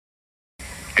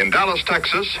In Dallas,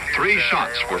 Texas, 3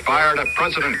 shots were fired at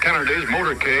President Kennedy's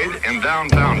motorcade in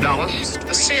downtown Dallas.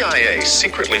 The CIA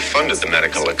secretly funded the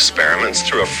medical experiments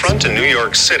through a front in New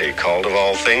York City called, of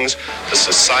all things, the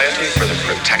Society for the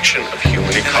Protection of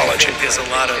Human Ecology. There's a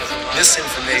lot of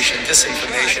misinformation,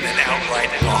 disinformation, and outright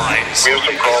lies. We have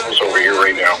some problems over here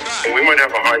right now, and we might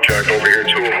have a hijack over here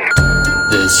too.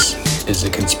 This is the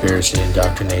Conspiracy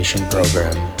Indoctrination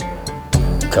Program,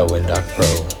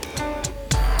 COINDOC-PRO.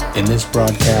 In this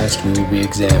broadcast, we will be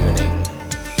examining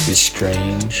the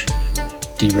strange,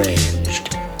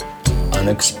 deranged,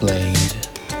 unexplained,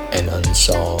 and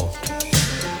unsolved.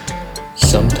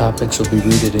 Some topics will be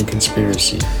rooted in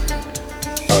conspiracy,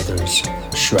 others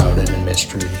shrouded in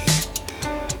mystery.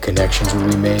 Connections will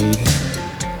be made,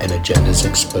 and agendas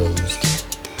exposed.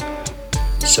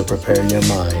 So prepare your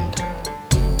mind,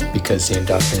 because the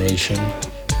indoctrination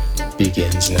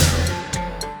begins now.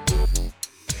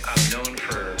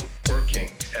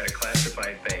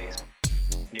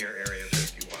 Near Area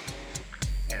 51,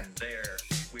 and there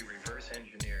we reverse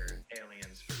engineered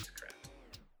alien spacecraft.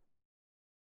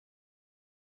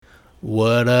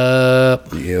 What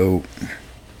up? Yo.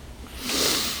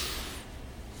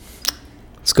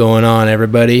 What's going on,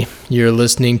 everybody? You're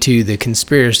listening to the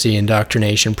Conspiracy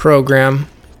Indoctrination Program,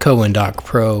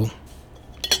 COINDOC-PRO,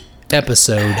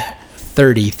 episode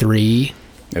 33.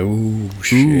 Oh,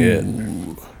 shit.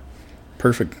 Ooh.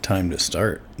 Perfect time to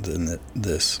start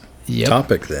this Yep.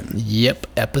 topic then. Yep,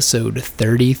 episode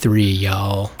 33,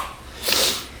 y'all.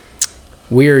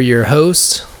 We're your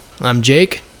hosts. I'm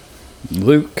Jake.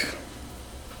 Luke.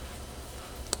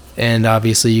 And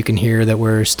obviously you can hear that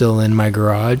we're still in my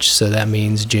garage, so that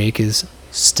means Jake is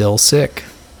still sick.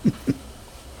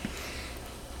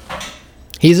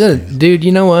 Dude,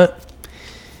 you know what?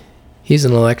 He's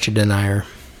an election denier.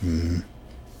 Mm-hmm.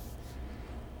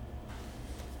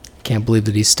 Can't believe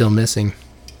that he's still missing.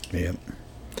 Yep.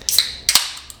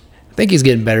 I think he's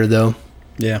getting better, though.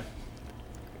 Yeah.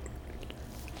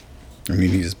 I mean,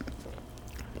 he's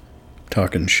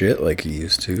talking shit like he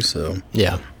used to, so.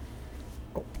 Yeah.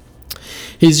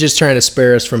 He's just trying to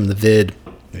spare us from the vid.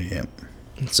 Yep.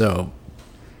 So,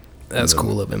 that's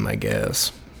cool of him, I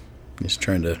guess. He's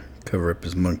trying to cover up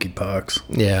his monkeypox.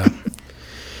 Yeah.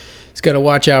 He's got to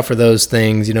watch out for those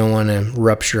things. You don't want to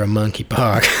rupture a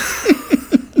monkeypox.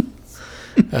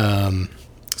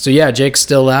 So yeah, Jake's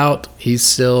still out. He's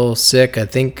still sick. I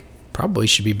think probably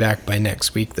should be back by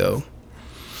next week, though.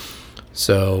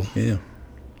 So yeah,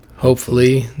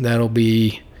 hopefully that'll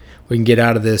be, we can get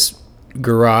out of this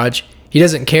garage. He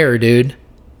doesn't care, dude.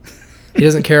 He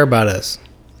doesn't care about us.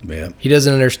 Yeah. He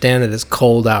doesn't understand that it's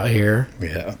cold out here.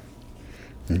 Yeah.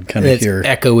 You kind of hear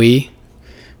echoey.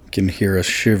 Can hear us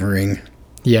shivering.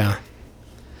 Yeah.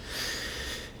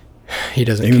 He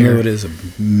doesn't care. Even though it is a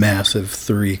massive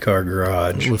 3-car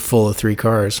garage. With full of 3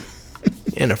 cars.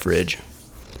 And a fridge.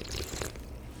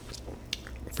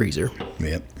 Freezer.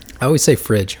 Yep. I always say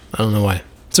fridge. I don't know why.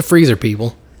 It's a freezer,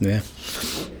 people. Yeah.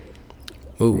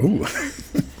 Ooh.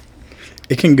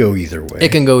 It can go either way.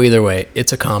 It can go either way.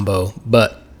 It's a combo,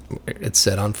 but it's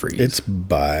set on freeze. It's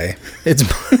bi. It's,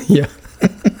 yeah.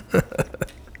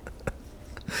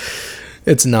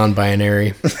 It's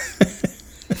non-binary.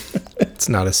 It's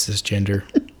not a cisgender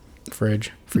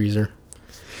freezer.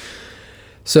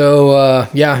 So,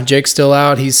 yeah, Jake's still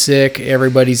out. He's sick.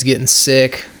 Everybody's getting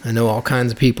sick. I know all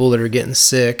kinds of people that are getting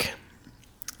sick.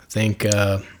 I think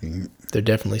they're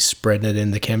definitely spreading it in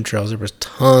the chemtrails. There was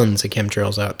tons of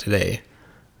chemtrails out today.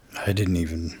 I didn't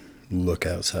even look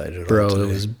outside at all. Bro, today. it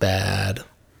was bad.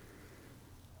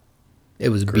 It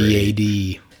was Great.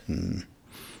 BAD.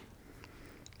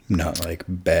 Not like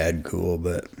bad cool,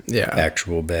 but Yeah.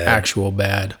 actual bad. Actual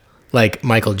bad. Like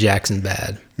Michael Jackson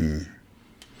bad.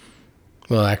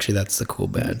 Well, actually, that's the cool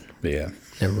bad. Yeah.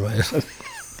 Never mind.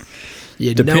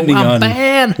 You Depending know I'm on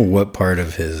bad. what part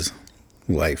of his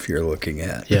life you're looking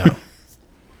at. Yeah.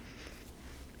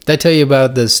 Did I tell you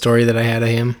about the story that I had of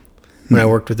him when I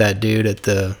worked with that dude at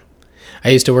the...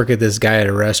 I used to work with this guy at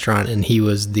a restaurant, and he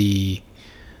was the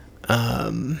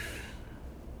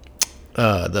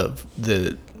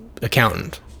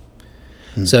accountant.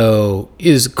 So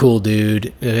he was a cool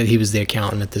dude. He was the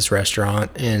accountant at this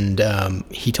restaurant, and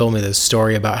he told me this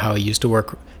story about how he used to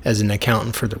work as an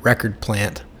accountant for the record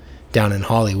plant down in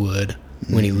Hollywood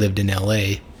when he lived in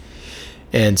LA.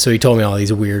 And so he told me all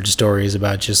these weird stories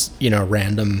about just,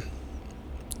 random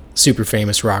super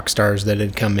famous rock stars that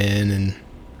had come in, and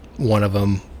one of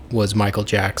them was Michael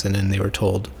Jackson, and they were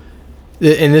told,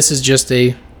 and this is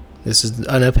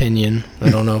an opinion. I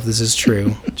don't know if this is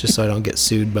true, just so I don't get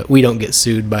sued, but we don't get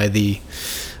sued by the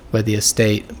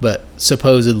estate. But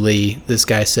supposedly this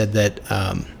guy said that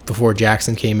before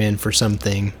Jackson came in for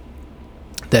something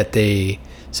that they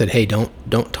said, hey, don't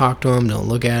talk to him, don't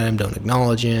look at him, don't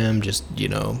acknowledge him, just,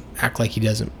 act like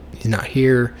he's not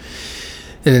here.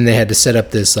 And then they had to set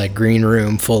up this like green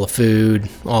room full of food,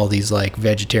 all these like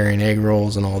vegetarian egg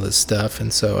rolls and all this stuff.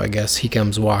 And so I guess he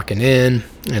comes walking in,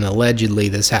 and allegedly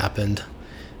this happened.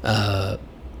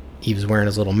 He was wearing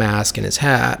his little mask and his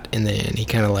hat, and then he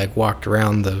kind of like walked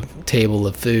around the table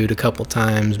of food a couple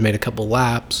times, made a couple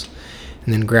laps,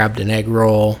 and then grabbed an egg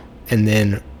roll and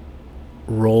then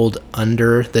rolled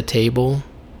under the table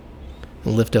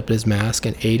and lifted up his mask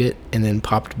and ate it, and then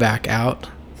popped back out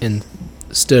and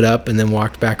stood up and then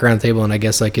walked back around the table. And I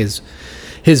guess like his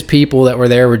people that were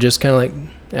there were just kind of like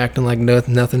acting like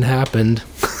nothing happened.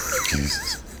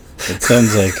 Jesus. It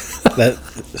sounds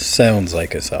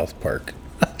like a South Park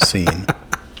scene.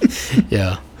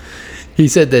 Yeah. He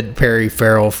said that Perry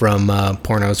Farrell from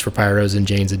Pornos for Pyros and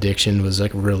Jane's Addiction was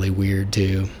like really weird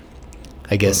too.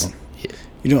 I guess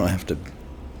you don't have to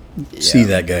see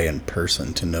that guy in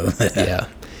person to know that.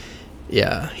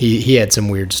 Yeah. He had some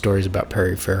weird stories about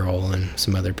Perry Farrell and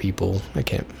some other people. I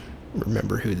can't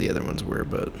remember who the other ones were,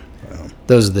 but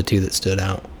those are the two that stood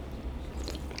out.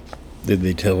 Did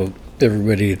they tell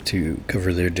everybody to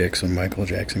cover their dicks when Michael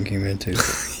Jackson came in too?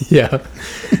 Yeah.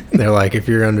 They're like, if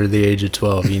you're under the age of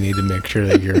 12, you need to make sure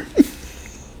that your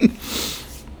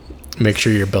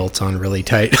belt's on really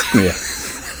tight. Yeah.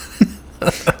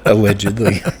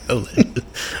 Allegedly.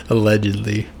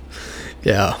 Allegedly.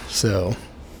 Yeah. So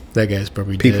that guy's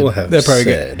probably people dead. Have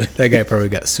said that guy probably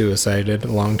got suicided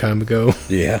a long time ago.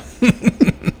 Yeah.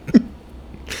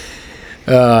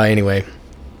 Anyway.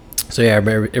 So yeah,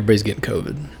 everybody's getting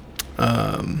COVID.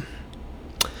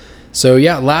 So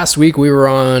yeah, last week we were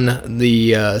on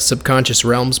the Subconscious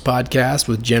Realms podcast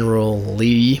with General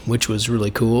Lee, which was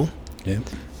really cool. Yeah.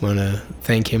 Want to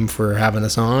thank him for having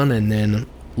us on, and then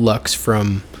Lux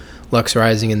from Lux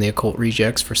Rising and the Occult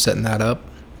Rejects for setting that up.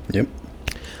 Yep.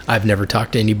 I've never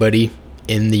talked to anybody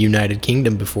in the United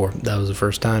Kingdom before. That was the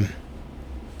first time.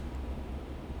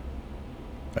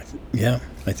 I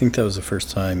think that was the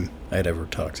first time I'd ever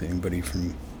talked to anybody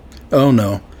from... Oh,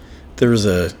 no. There was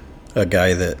a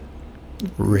guy that...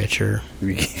 Richer.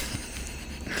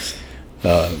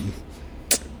 The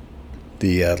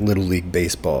Little League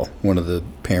Baseball, one of the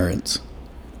parents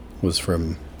was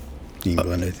from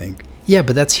England, I think. Yeah,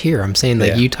 but that's here. I'm saying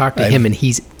that you talked to him and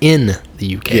he's in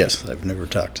the UK. Yes, I've never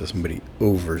talked to somebody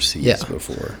overseas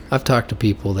before. I've talked to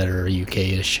people that are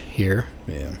UK-ish here.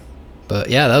 Yeah. But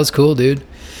yeah, that was cool, dude.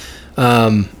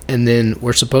 And then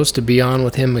we're supposed to be on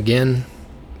with him again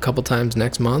a couple times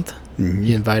next month. Mm-hmm.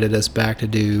 He invited us back to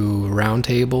do a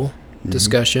roundtable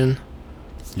discussion.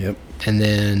 Yep. And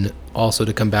then also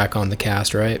to come back on the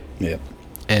cast, right? Yep.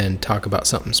 And talk about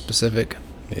something specific.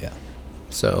 Yeah.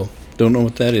 So... Don't know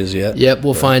what that is yet. Yep,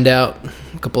 we'll find out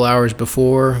a couple hours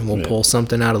before. We'll pull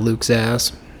something out of Luke's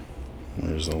ass.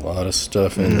 There's a lot of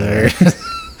stuff in there.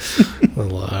 A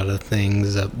lot of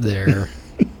things up there.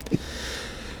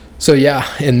 So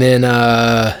yeah, and then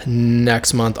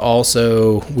next month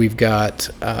also we've got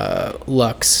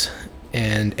Lux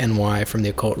and NY from the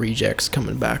Occult Rejects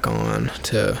coming back on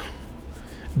to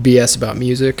BS about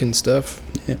music and stuff.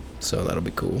 Yeah. So that'll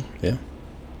be cool. Yeah.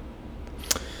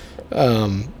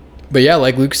 But yeah,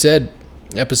 like Luke said,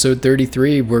 episode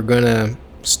 33, we're going to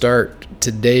start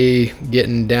today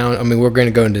getting down. I mean, we're going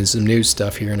to go into some news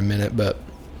stuff here in a minute, but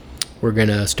we're going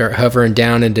to start hovering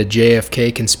down into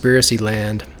JFK conspiracy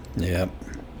land. Yeah.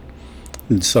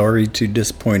 And sorry to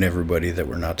disappoint everybody that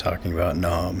we're not talking about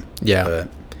Nam. Yeah.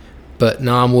 But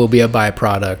Nam will be a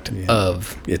byproduct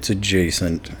of... It's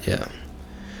adjacent. Yeah.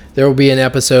 There will be an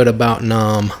episode about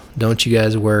Nam. Don't you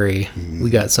guys worry. We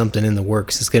got something in the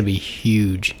works. It's going to be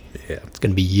huge. Yeah. It's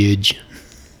going to be huge.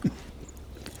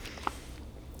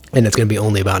 And it's going to be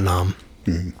only about Nam.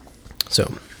 Mm-hmm.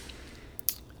 So,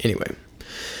 anyway.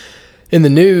 In the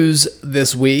news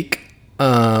this week,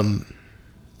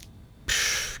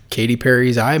 Katy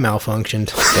Perry's eye malfunctioned.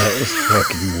 That was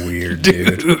fucking weird,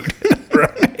 dude.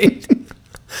 Right?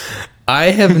 I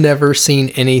have never seen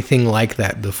anything like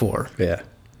that before. Yeah.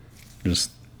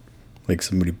 Just like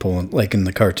somebody pulling, like in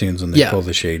the cartoons when they pull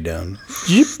the shade down.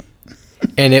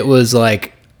 And it was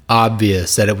like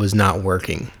obvious that it was not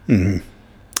working. Mm-hmm.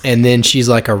 And then she's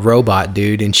like a robot,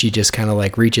 dude, and she just kind of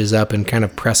like reaches up and kind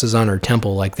of presses on her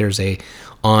temple like there's a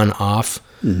on-off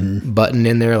button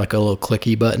in there, like a little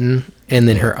clicky button. And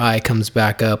then her eye comes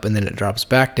back up and then it drops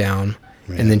back down.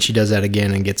 Yeah. And then she does that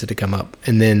again and gets it to come up.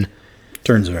 And then...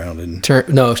 turns around and...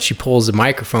 she pulls the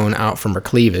microphone out from her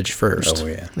cleavage first. Oh,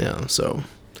 yeah. Yeah, so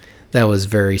that was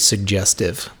very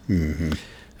suggestive.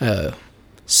 Mm-hmm.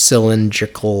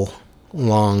 Cylindrical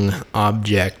long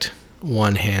object,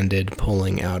 one-handed,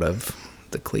 pulling out of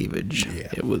the cleavage. Yeah.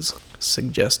 It was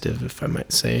suggestive, if I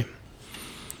might say.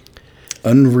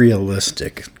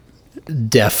 Unrealistic.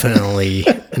 Definitely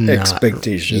not.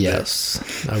 Expectation.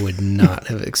 Yes. I would not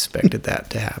have expected that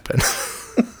to happen.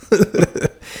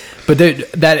 But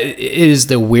that is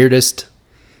the weirdest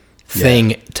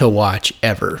thing to watch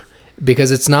ever.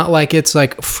 Because it's not like it's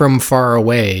like from far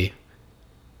away.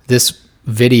 This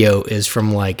video is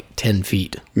from like 10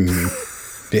 feet.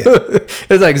 Mm-hmm. Yeah.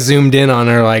 It's like zoomed in on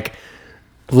her, like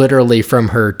literally from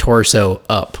her torso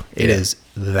up. It is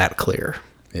that clear.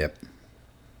 Yep.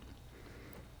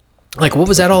 Like, what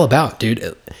was that all about,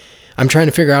 dude? I'm trying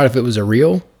to figure out if it was a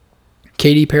real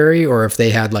Katy Perry or if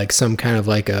they had like some kind of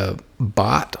like a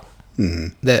bot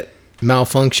that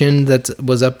malfunctioned that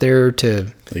was up there to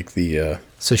Like the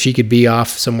so she could be off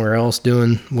somewhere else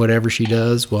doing whatever she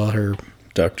does while her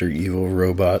Dr. Evil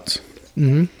robots.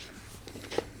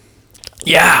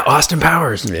 Yeah, Austin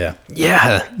Powers. Yeah,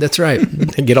 that's right.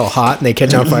 They get all hot and they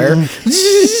catch on fire.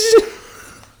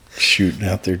 Shooting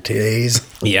out their titties.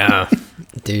 Yeah.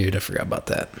 Dude, I forgot about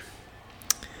that.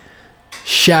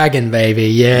 Shagging, baby.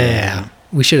 Yeah.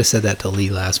 We should have said that to Lee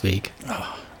last week.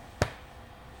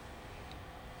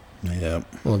 Yeah.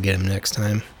 We'll get him next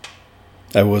time.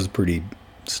 I was pretty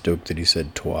stoked that he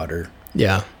said twatter.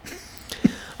 Yeah.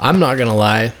 I'm not going to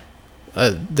lie.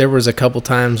 There was a couple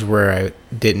times where I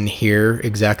didn't hear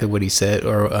exactly what he said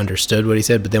or understood what he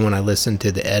said, but then when I listened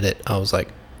to the edit, I was like,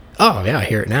 oh, yeah, I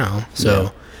hear it now.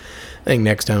 So I think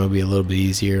next time it'll be a little bit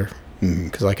easier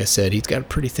because, like I said, he's got a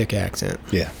pretty thick accent.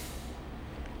 Yeah.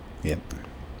 Yep.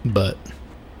 But,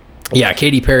 yeah,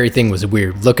 Katy Perry thing was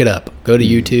weird. Look it up. Go to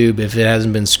YouTube. If it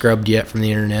hasn't been scrubbed yet from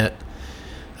the internet,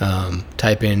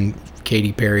 type in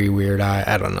Katy Perry weird eye.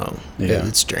 I don't know. Yeah.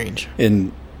 It's strange.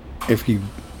 And if you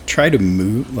try to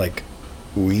move, like,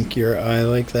 wink your eye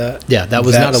like that. Yeah, that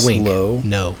was not a wink. Slow.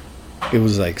 No. It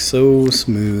was, like, so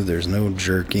smooth. There's no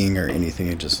jerking or anything.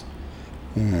 It just...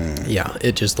 Yeah,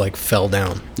 it just, like, fell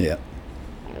down. Yeah.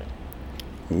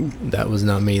 Ooh. That was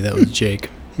not me. That was Jake.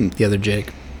 The other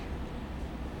Jake.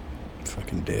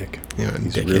 Fucking dick. Yeah,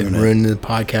 He's dickhead ruining ruined the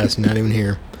podcast. Not even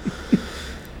here.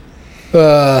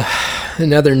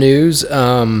 In other news,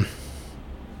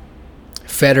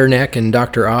 Fetterneck and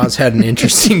Dr. Oz had an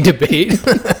interesting debate.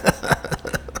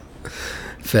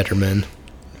 Fetterman.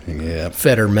 Yeah.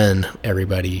 Fetterman,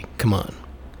 everybody. Come on.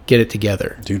 Get it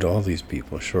together. Dude, all these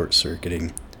people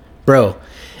short-circuiting. Bro,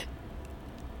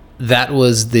 that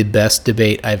was the best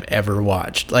debate I've ever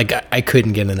watched. Like, I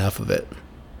couldn't get enough of it.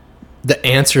 The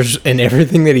answers and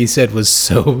everything that he said was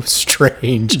so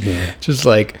strange. Yeah. Just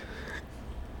like,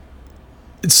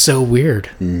 it's so weird.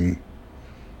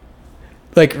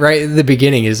 Like, right at the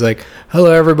beginning is like,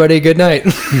 hello, everybody, good night.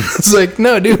 It's like,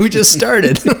 no, dude, we just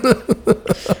started.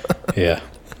 Yeah.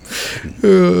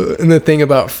 And the thing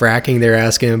about fracking they're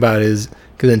asking about is,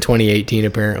 because in 2018,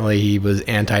 apparently, he was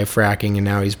anti-fracking, and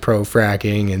now he's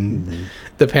pro-fracking, and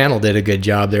the panel did a good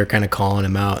job. They're kind of calling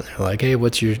him out. They're like, hey,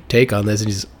 what's your take on this? And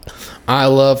he's, I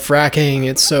love fracking.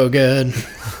 It's so good.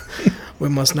 We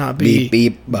must not be... Beep,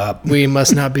 beep, bop. We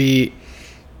must not be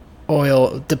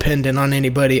oil dependent on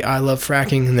anybody. I love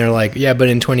fracking. And they're like, yeah, but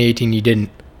in 2018, you didn't.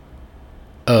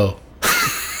 Oh.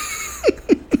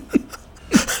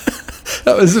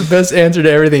 That was the best answer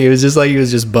to everything. It was just like he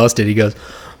was just busted. He goes,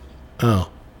 oh.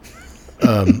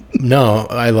 No,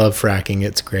 I love fracking.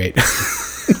 It's great.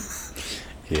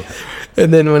 Yeah.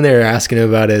 And then when they were asking him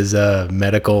about his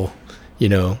medical,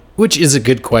 which is a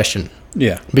good question.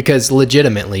 Yeah. Because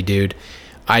legitimately, dude,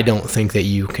 I don't think that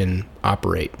you can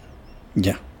operate.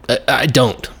 Yeah. I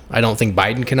don't. I don't think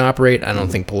Biden can operate. I don't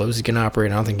think Pelosi can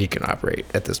operate. I don't think he can operate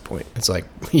at this point. It's like,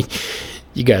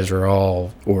 you guys are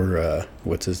all... Or,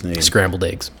 what's his name? Scrambled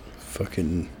eggs.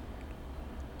 Fucking,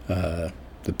 the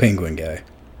penguin guy.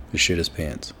 Who shit his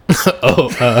pants.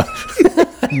 Nadler?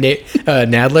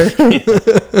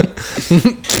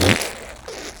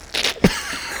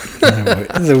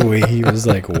 The way he was,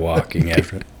 like, walking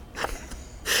after it.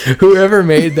 Whoever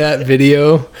made that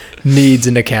video needs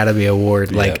an Academy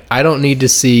Award. Like, Yeah. I don't need to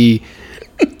see...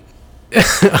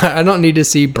 I don't need to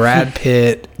see Brad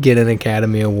Pitt get an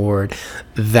Academy Award.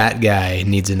 That guy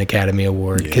needs an Academy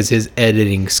Award because his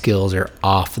editing skills are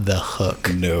off the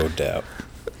hook. No doubt.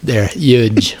 They're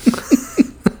huge.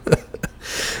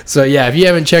 So, yeah, if you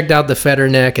haven't checked out the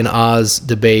Fetterneck and Oz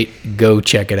debate, go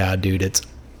check it out, dude. It's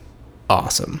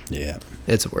awesome. Yeah.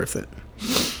 It's worth it.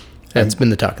 That's been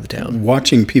the talk of the town.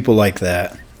 Watching people like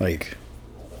that, like,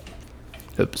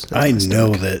 Oops. I know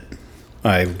that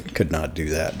I could not do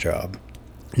that job.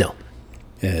 No.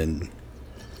 And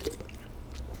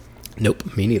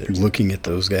Nope, me neither. Looking at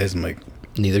those guys, I'm like,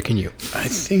 Neither can you. I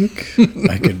think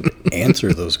I could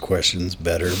answer those questions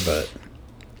better, but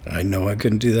I know I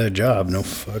couldn't do that job. No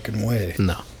fucking way.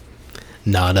 No.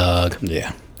 Nah, dog.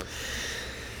 Yeah.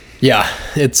 Yeah,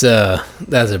 it's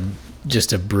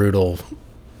just a brutal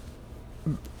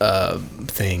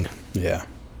thing. Yeah.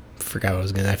 Forgot what I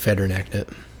was gonna. I Federnecked it.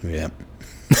 Yeah.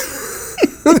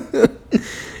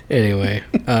 Anyway,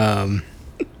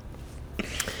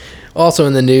 also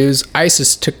in the news,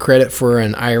 ISIS took credit for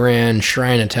an Iran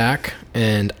shrine attack,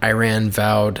 and Iran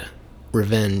vowed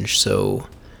revenge. So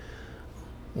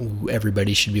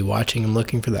everybody should be watching and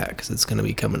looking for that because it's going to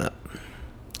be coming up.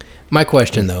 My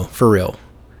question, though, for real,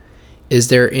 is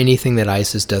there anything that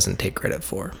ISIS doesn't take credit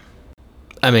for?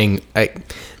 I mean,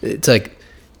 it's like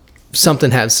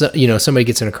something has, somebody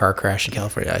gets in a car crash in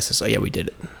California, ISIS, oh yeah, we did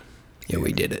it. Yeah,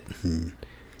 we did it.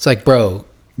 It's like, bro.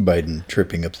 Biden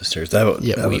tripping up the stairs. That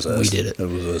was us. We did it. That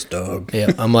was us, dog.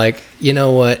 Yeah, I'm like, you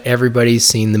know what? Everybody's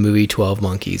seen the movie 12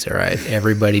 Monkeys, all right?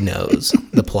 Everybody knows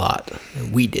the plot.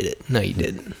 We did it. No, you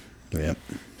didn't. Yep.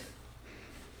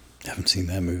 Haven't seen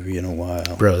that movie in a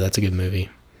while. Bro, that's a good movie.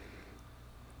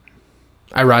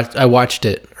 I watched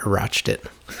it.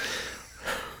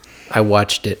 I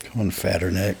watched it. Come on,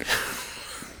 fatter neck.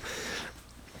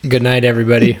 Good night,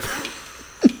 everybody.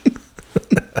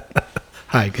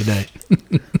 Hi, good night.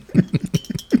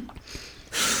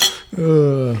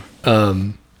 No,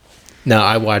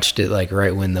 I watched it like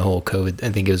right when the whole COVID,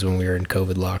 I think it was when we were in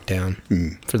COVID lockdown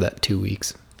for that 2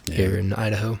 weeks here in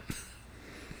Idaho.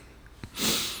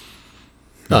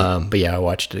 But yeah, I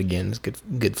watched it again. It's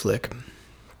good flick.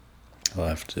 I'll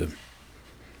have to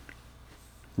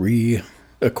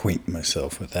reacquaint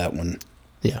myself with that one.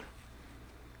 Yeah.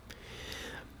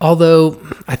 Although,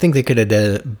 I think they could have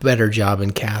done a better job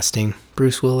in casting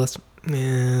Bruce Willis.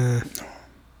 Nah,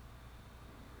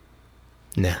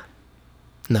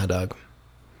 dog.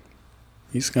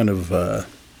 He's kind of...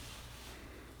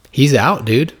 He's out,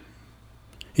 dude.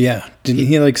 Yeah. Didn't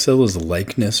he like sell his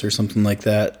likeness or something like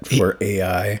that for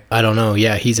AI? I don't know.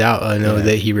 Yeah, he's out. I know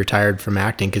that he retired from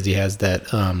acting because he has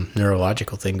that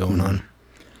neurological thing going on.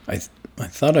 I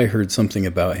thought I heard something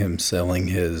about him selling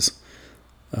his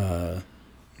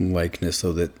likeness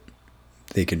so that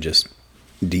they could just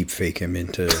deep fake him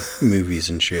into movies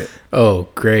and shit. Oh,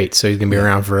 great. So he's going to be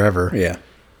around forever. Yeah.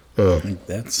 Oh. I think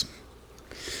that's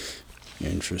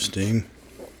interesting.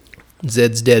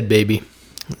 Zed's dead, baby.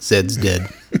 Zed's dead.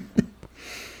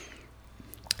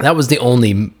 That was the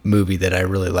only movie that I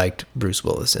really liked Bruce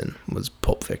Willis in, was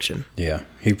Pulp Fiction. Yeah.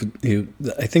 He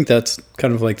I think that's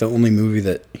kind of like the only movie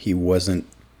that he wasn't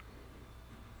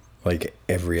like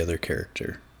every other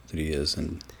character that he is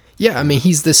in. Yeah, I mean,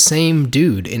 he's the same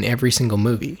dude in every single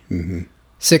movie. Mm-hmm.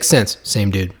 Sixth Sense, same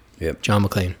dude. Yep. John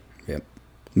McClane. Yep.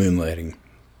 Moonlighting.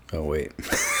 Oh, wait.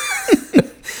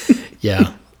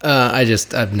 Yeah.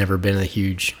 I've never been a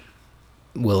huge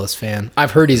Willis fan.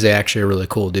 I've heard he's actually a really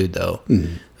cool dude, though.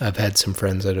 Mm. I've had some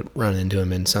friends that run into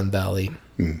him in Sun Valley.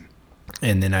 Mm.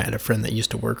 And then I had a friend that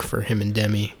used to work for him and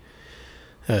Demi,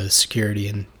 security,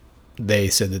 and they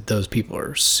said that those people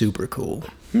are super cool.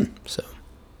 So,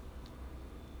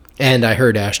 and I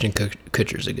heard Ashton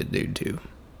Kutcher's a good dude too.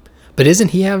 But isn't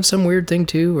he have some weird thing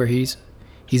too, where he's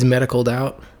medicaled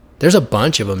out? There's a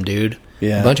bunch of them, dude.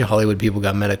 Yeah, a bunch of Hollywood people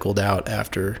got medicaled out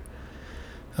after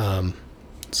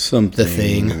something the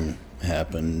thing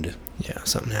happened. Yeah,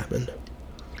 something happened.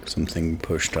 Something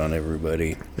pushed on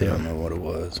everybody. I don't know what it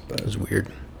was, but it was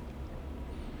weird.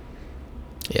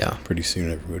 Yeah. Pretty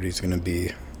soon everybody's going to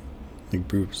be like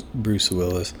Bruce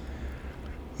Willis.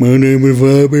 My name is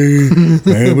Fabian.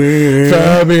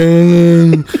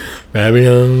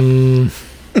 Fabian.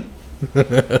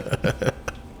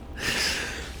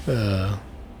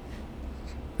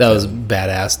 That was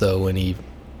badass though when he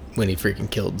freaking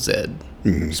killed Zed.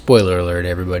 Mm-hmm. Spoiler alert,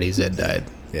 everybody, Zed died.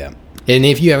 Yeah. And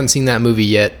if you haven't seen that movie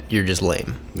yet, you're just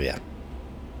lame. Yeah.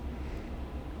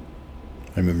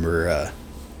 I remember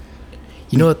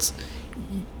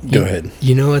Go ahead.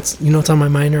 You know what's on my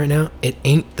mind right now? It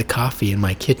ain't the coffee in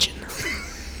my kitchen.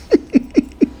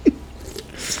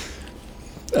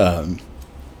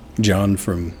 John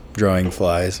from Drawing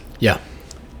Flies. Yeah.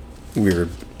 We were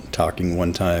talking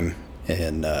one time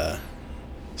and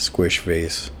Squish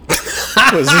Face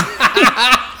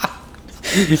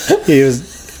he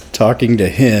was talking to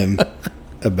him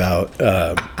about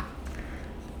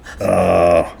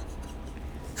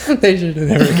they should have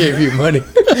never gave you money.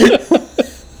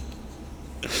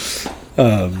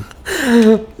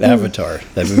 Avatar,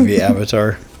 that movie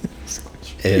Avatar.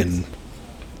 And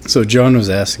so John was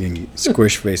asking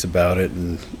Squish Face about it,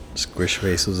 and Squish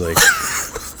Face was like,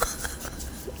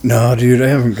 No, dude, I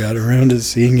haven't got around to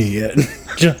seeing it yet.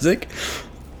 John's like,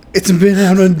 it's been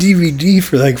out on DVD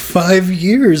for like 5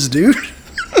 years, dude.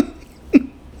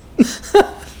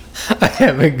 I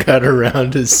haven't got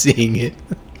around to seeing it.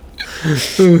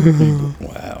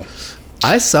 Wow.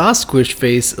 I saw Squish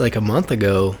Face like a month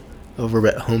ago over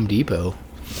at Home Depot.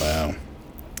 Wow.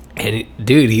 And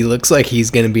dude, he looks like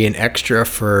he's going to be an extra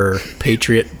for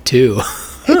Patriot 2.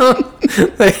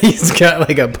 Like, he's got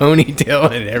like a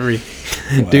ponytail and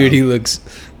everything. Wow. Dude, he looks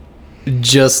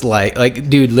just like,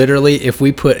 dude, literally, if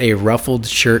we put a ruffled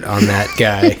shirt on that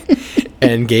guy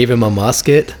and gave him a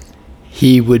musket,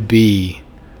 he would be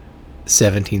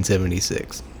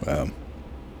 1776. Wow.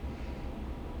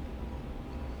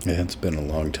 Yeah, it's been a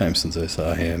long time since I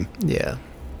saw him. Yeah.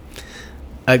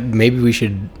 Maybe we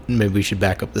should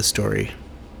back up the story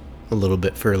a little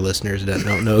bit for listeners that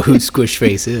don't know who Squish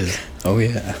Face is. Oh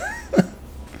yeah.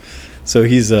 So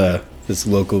he's this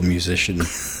local musician,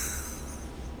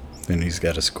 and he's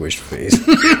got a squished face.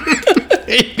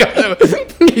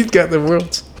 He's got the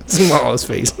world's smallest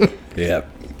face. Yeah.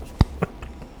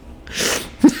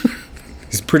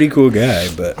 He's a pretty cool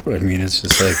guy, but I mean, it's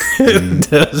just like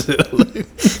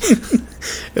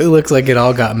it looks like it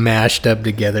all got mashed up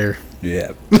together.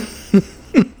 Yeah.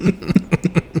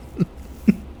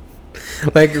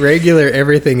 Like regular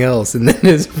everything else, and then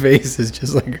his face is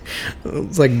just like,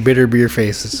 it's like bitter beer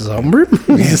face. It's just all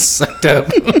just sucked up.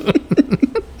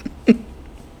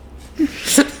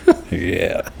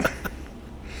 Yeah.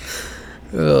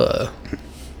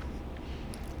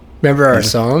 Remember our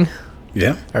song?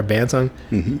 Yeah. Our band song?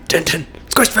 Mm-hmm. Tintin,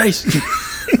 Squish Face.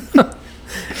 That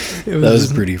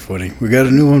was pretty funny. We got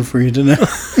a new one for you tonight.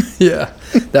 Yeah,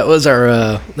 that was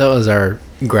our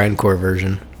grindcore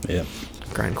version. Yep.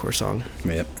 Grindcore song.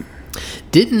 Yep.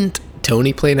 Didn't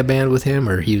Tony play in a band with him,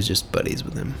 or he was just buddies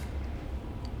with him?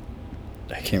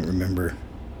 I can't remember.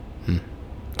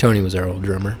 Tony was our old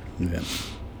drummer. Yeah.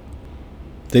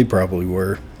 They probably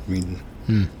were. I mean,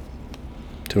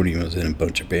 Tony was in a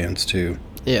bunch of bands too.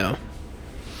 Yeah.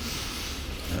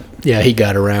 Yeah, he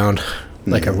got around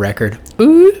like a record.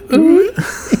 Ooh, ooh.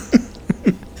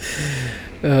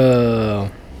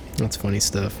 Oh, that's funny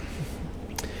stuff.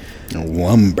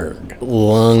 Lumberg.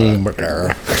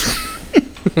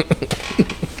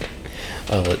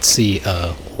 Let's see.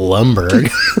 Lumberg.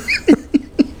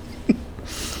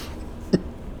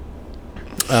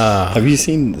 Have you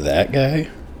seen that guy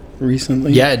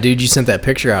recently? Yeah, dude, you sent that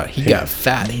picture out. He got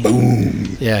fat.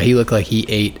 Boom. Yeah, he looked like he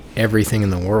ate everything in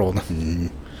the world.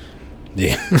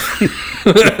 Yeah.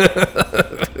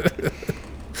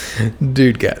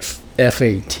 Dude got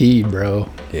FAT, bro.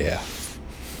 Yeah.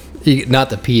 Not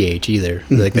the PH either.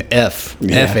 Like the F.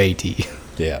 Yeah. FAT.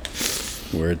 Yeah.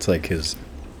 Where it's like his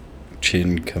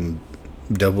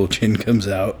double chin comes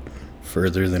out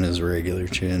further than his regular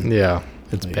chin. Yeah,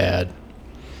 it's bad.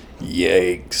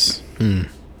 Yikes.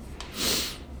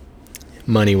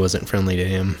 Money wasn't friendly to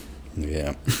him.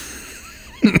 Yeah.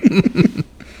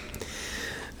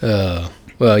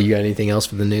 Well, you got anything else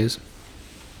for the news?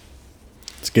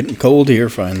 It's getting cold here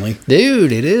finally.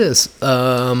 Dude, it is.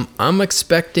 I'm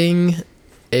expecting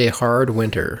a hard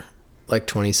winter like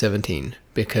 2017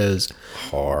 because...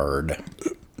 Hard.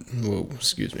 Whoa,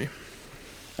 excuse me.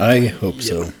 I hope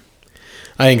so.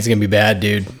 I think it's going to be bad,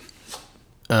 dude.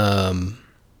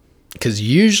 Because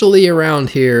usually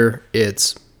around here,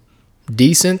 it's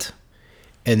decent.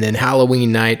 And then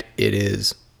Halloween night, it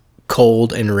is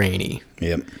cold and rainy.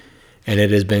 Yep. And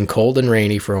it has been cold and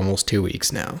rainy for almost 2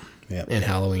 weeks now. Yep. And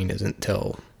Halloween isn't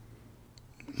till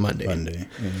Monday. Yeah.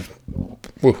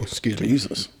 Whoa, excuse me.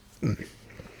 Jesus.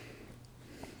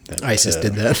 ISIS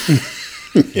did that.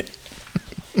 Yeah.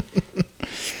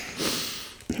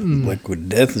 Liquid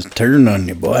death is turning on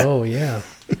you, boy. Oh, yeah.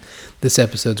 This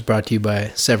episode's brought to you by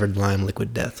Severed Lime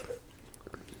Liquid Death.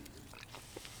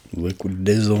 Liquid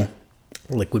Dizzle.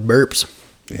 Liquid Burps.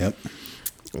 Yep.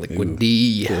 Liquid Ooh,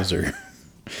 D. Those are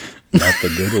not the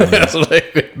good ones.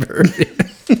 Liquid Burp.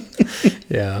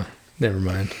 Yeah, never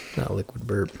mind. Not Liquid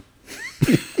Burp.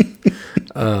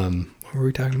 What were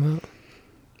we talking about?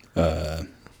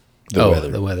 The weather.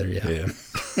 The weather, yeah.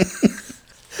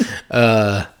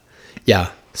 Yeah.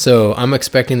 Yeah, so I'm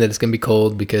expecting that it's going to be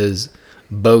cold because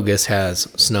Bogus has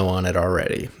snow on it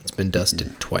already. It's been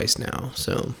dusted twice now,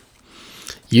 so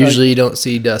usually you don't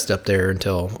see dust up there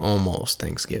until almost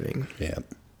Thanksgiving. Yeah.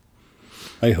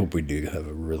 I hope we do have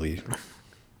a really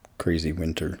crazy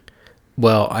winter.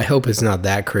 Well, I hope it's not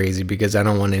that crazy because I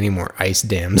don't want any more ice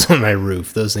dams on my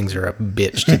roof. Those things are a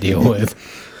bitch to deal with.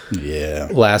 Yeah.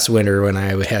 Last winter when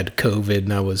I had COVID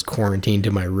and I was quarantined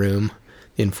to my room,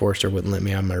 the enforcer wouldn't let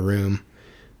me out of my room.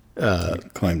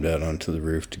 Climbed out onto the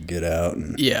roof to get out.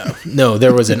 And Yeah. No,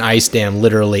 there was an ice dam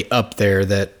literally up there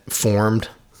that formed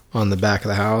on the back of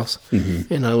the house.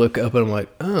 Mm-hmm. And I look up and I'm like,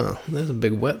 oh, there's a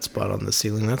big wet spot on the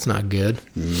ceiling. That's not good.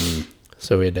 Mm.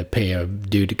 So we had to pay a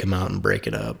dude to come out and break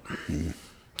it up.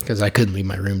 Because I couldn't leave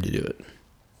my room to do it.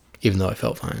 Even though I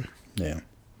felt fine. Yeah.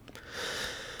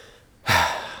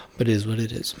 But it is what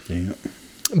it is. Yeah.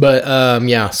 But,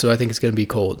 so I think it's going to be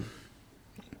cold.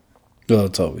 Well,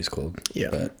 it's always cold.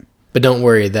 Yeah. But don't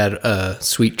worry, that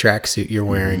sweet tracksuit you're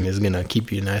wearing is going to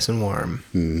keep you nice and warm.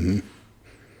 Mm-hmm.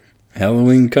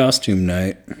 Halloween costume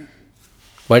night.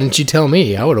 Why didn't you tell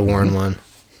me? I would have worn one.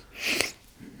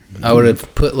 I would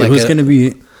have put like it was going to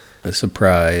be a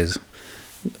surprise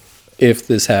if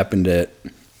this happened at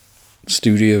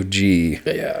Studio G.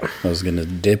 Yeah. I was going to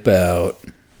dip out,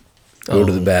 go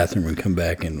to the bathroom, and come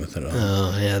back in with it on.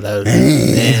 Oh, yeah, that would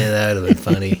have been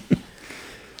funny.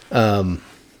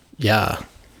 Yeah.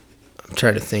 I'm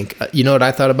trying to think. You know what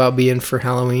I thought about being for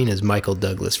Halloween is Michael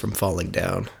Douglas from Falling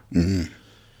Down. Mm-hmm.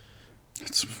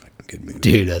 That's a fucking good movie.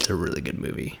 Dude, that's a really good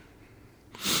movie.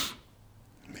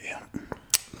 Yeah.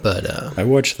 But I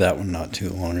watched that one not too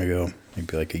long ago.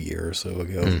 Maybe like a year or so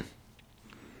ago.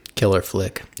 Killer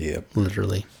flick. Yep.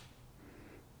 Literally.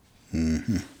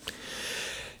 Mm-hmm.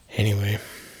 Anyway.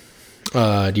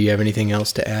 Do you have anything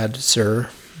else to add, sir?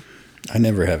 I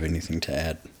never have anything to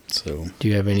add, so... Do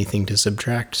you have anything to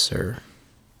subtract, sir?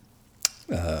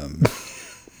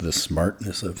 The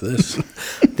smartness of this.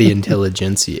 The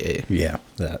intelligentsia. Yeah,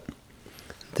 that.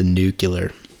 The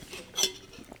nuclear.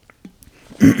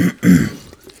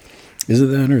 Is it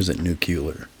that or is it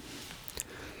nuclear?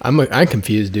 I'm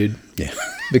confused, dude. Yeah.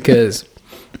 Because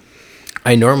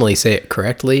I normally say it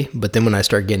correctly, but then when I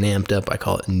start getting amped up, I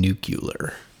call it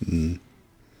nuclear. Mm.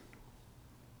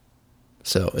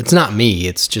 So it's not me.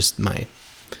 It's just my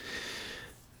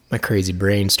crazy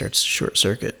brain starts to short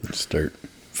circuit. Start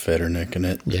fetternecking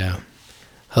it. Yeah.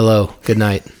 Hello. Good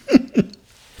night.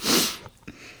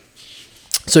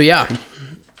 So yeah.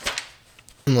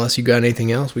 Unless you got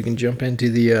anything else, we can jump into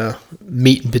the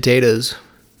meat and potatoes,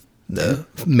 the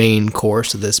main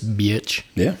course of this bitch.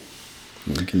 Yeah,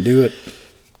 we can do it.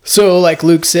 So, like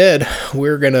Luke said,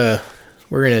 we're gonna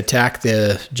attack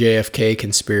the JFK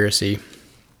conspiracy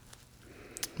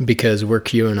because we're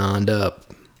QAnon'd up.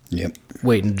 Yep.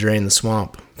 Waiting to drain the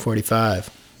swamp. 45.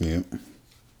 Yep.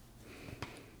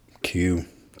 Q.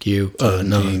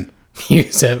 No. You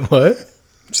said what?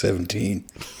 17,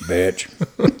 bitch.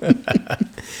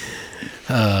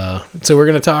 So we're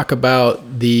going to talk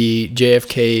about the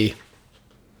JFK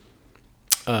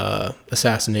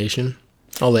assassination.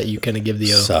 I'll let you kind of give the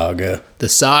saga. The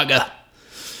saga.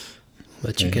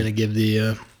 Let you kind of give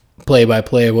the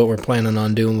play-by-play of what we're planning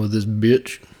on doing with this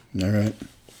bitch. All right.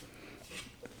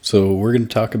 So we're going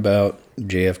to talk about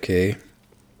JFK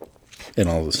and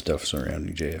all the stuff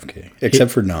surrounding JFK,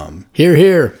 except for Nam. Hear,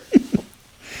 hear.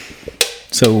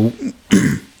 So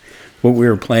what we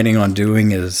were planning on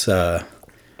doing is, I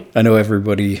know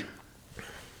everybody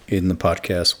in the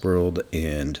podcast world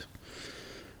and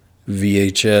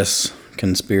VHS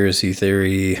conspiracy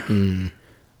theory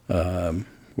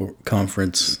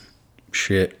conference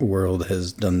shit world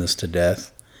has done this to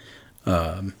death.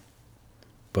 But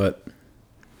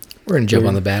we're going to jump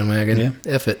on the bandwagon. Yeah.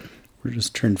 F it. We're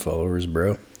just trend followers,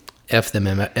 bro. F them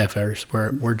MFers.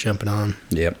 We're jumping on.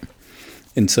 Yep.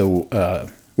 And so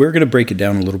we're going to break it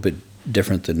down a little bit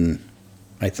different than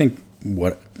I think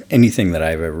anything that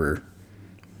I've ever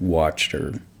watched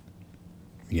or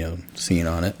seen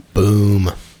on it.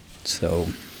 Boom. So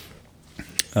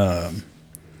kind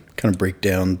of break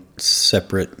down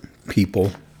separate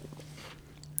people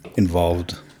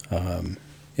involved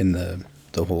in the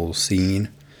whole scene.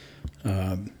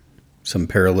 Some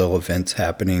parallel events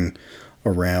happening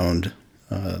around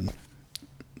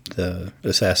the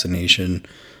assassination,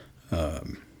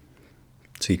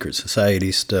 secret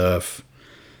society stuff,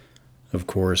 of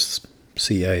course,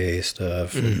 CIA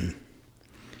stuff. And,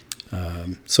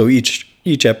 so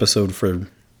each episode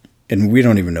and we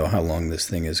don't even know how long this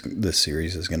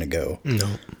series is going to go.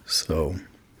 No. So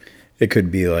it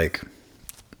could be like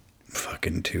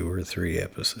fucking 2 or 3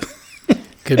 episodes.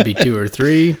 Could be 2 or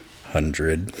 3.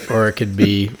 100. Or it could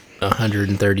be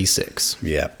 136.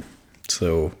 Yeah.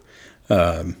 So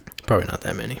probably not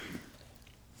that many.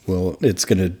 Well, it's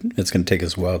gonna take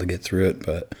us a while to get through it,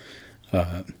 but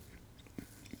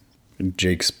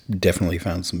Jake's definitely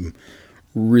found some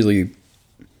really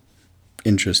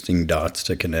interesting dots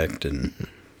to connect, and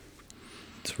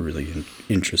it's really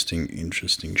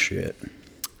interesting shit.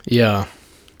 Yeah.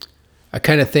 I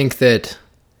kind of think that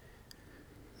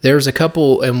There's a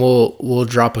couple, and we'll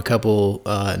drop a couple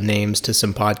names to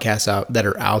some podcasts out that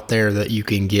are out there that you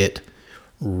can get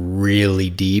really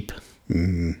deep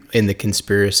in the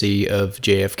conspiracy of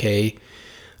JFK,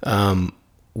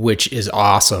 which is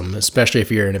awesome, especially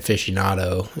if you're an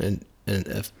aficionado and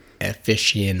an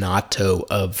aficionado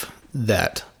of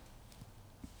that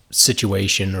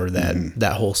situation or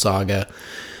that whole saga.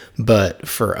 But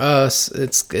for us,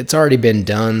 it's already been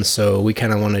done, so we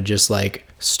kind of want to just like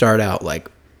start out like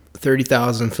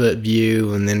 30,000 foot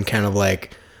view and then kind of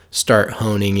like start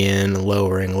honing in, getting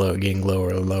lower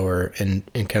and lower, and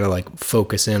kind of like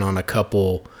focus in on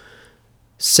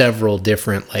several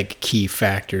different like key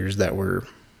factors that were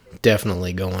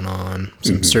definitely going on,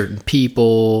 some certain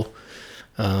people,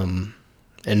 and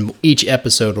each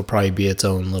episode will probably be its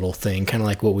own little thing, kind of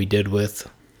like what we did with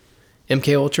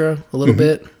MK Ultra a little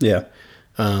bit. Yeah.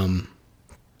 And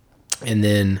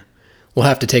then we'll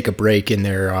have to take a break in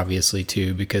there, obviously,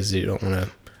 too, because you don't want to,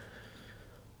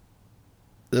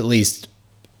 at least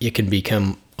it can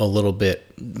become a little bit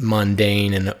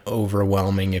mundane and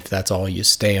overwhelming if that's all you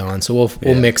stay on. So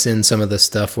we'll mix in some of the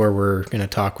stuff where we're going to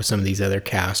talk with some of these other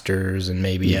casters and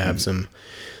maybe have some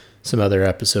other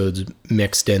episodes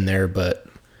mixed in there, but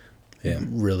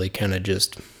really kind of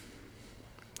just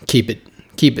keep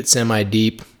it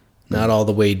semi-deep, not all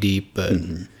the way deep, but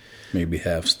maybe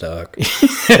half stock.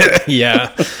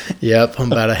 Yeah. Yep.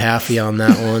 I'm about a halfie on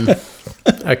that one.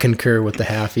 I concur with the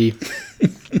halfie.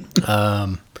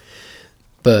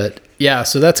 But yeah,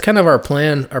 so that's kind of our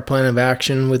plan of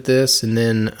action with this. And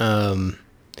then,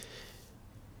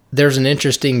 there's an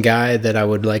interesting guy that I'm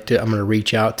going to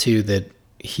reach out to, that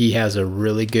he has a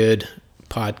really good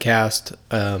podcast.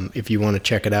 If you want to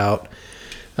check it out,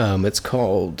 it's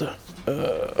called,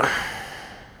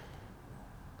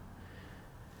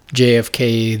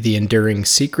 JFK, The Enduring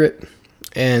Secret.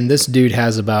 And this dude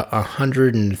has about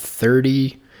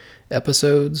 130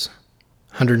 episodes,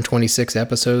 126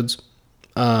 episodes.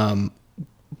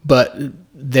 But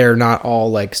they're not all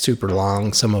like super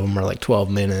long. Some of them are like 12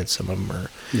 minutes. Some of them are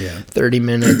 30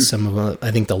 minutes. Some of them,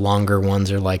 I think the longer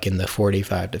ones are like in the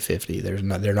 45 to 50.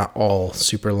 They're not all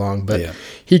super long, but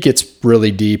he gets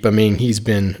really deep. I mean, he's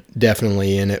been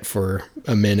definitely in it for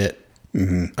a minute.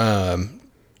 And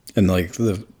like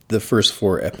the first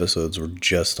 4 episodes were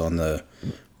just on the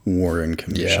Warren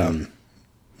Commission,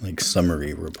 like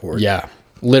summary report. Yeah.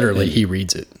 Literally, he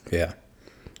reads it. Yeah.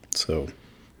 So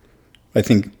I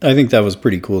think that was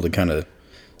pretty cool to kind of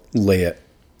lay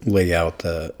out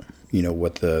the,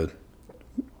 what the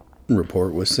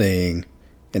report was saying,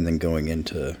 and then going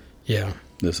into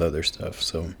this other stuff.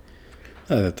 So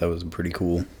I thought that was pretty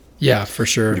cool. Yeah, for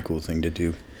sure. Pretty cool thing to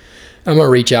do. I'm going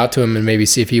to reach out to him and maybe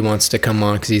see if he wants to come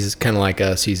on, because he's kind of like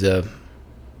us. He's a,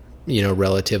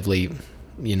 relatively,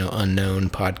 unknown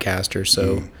podcaster.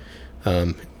 So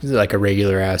he's like a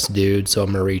regular ass dude. So I'm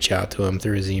going to reach out to him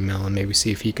through his email and maybe see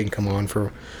if he can come on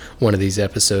for one of these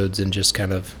episodes and just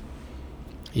kind of,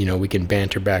 we can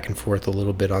banter back and forth a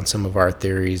little bit on some of our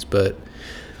theories. But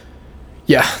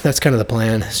yeah, that's kind of the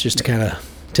plan. It's just to kind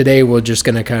of, today we're just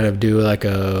going to kind of do like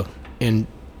a,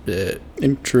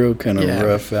 intro, kind of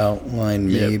rough outline,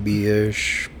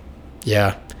 maybe-ish.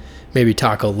 Yeah. Maybe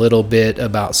talk a little bit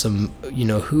about some,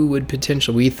 who would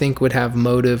potentially, we think would have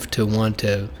motive to want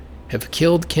to have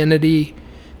killed Kennedy,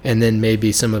 and then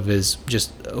maybe some of his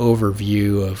just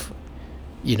overview of,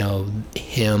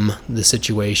 him, the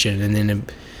situation, and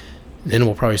then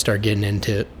we'll probably start getting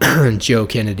into Joe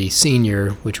Kennedy Sr.,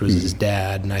 which was his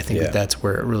dad, and I think that's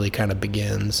where it really kind of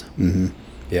begins. Mm-hmm.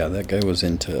 Yeah, that guy was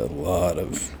into a lot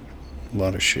of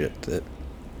shit that.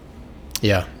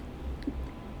 Yeah.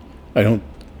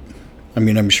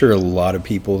 I'm sure a lot of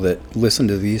people that listen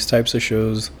to these types of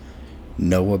shows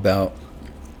know about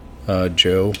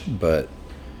Joe, but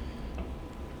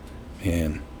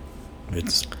man,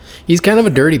 he's kind of a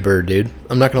dirty bird, dude.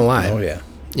 I'm not gonna lie. Oh yeah.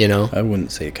 I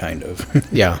wouldn't say kind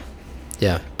of. Yeah,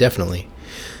 definitely.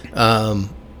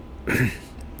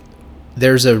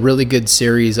 There's a really good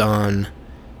series on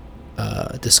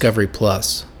Discovery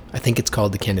Plus. I think it's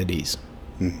called The Kennedys.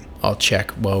 I'll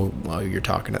check while you're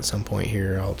talking at some point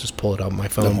here. I'll just pull it up on my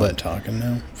phone. I'm talking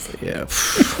now. Yeah.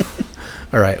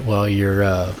 All right. Well,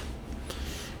 you're,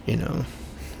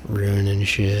 ruining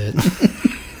shit.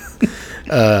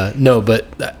 No,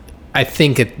 but I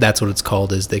think that's what it's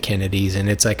called, is The Kennedys, and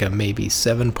it's like a maybe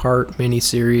 7-part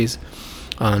miniseries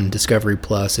on Discovery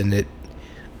Plus, and it,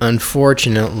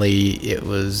 unfortunately, it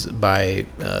was by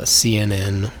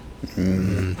CNN.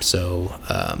 So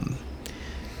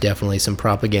definitely some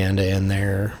propaganda in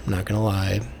there, I'm not gonna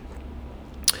lie,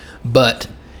 but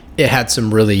it had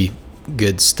some really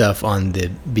good stuff on the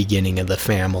beginning of the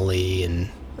family, and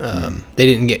It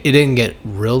didn't get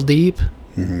real deep,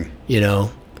 you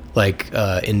know, like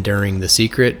Enduring the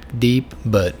Secret deep,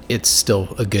 but it's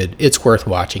still it's worth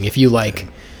watching. If you like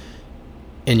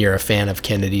and you're a fan of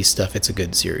Kennedy's stuff, it's a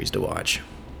good series to watch.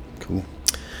 Cool.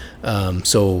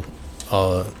 So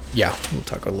we'll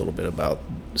talk a little bit about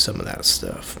some of that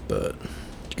stuff, but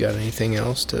you got anything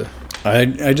else to...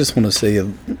 I just want to say,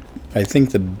 I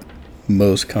think the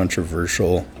most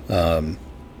controversial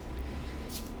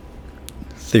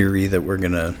theory that we're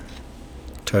going to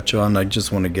touch on, I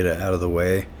just want to get it out of the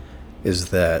way, is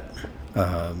that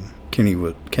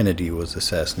Kennedy was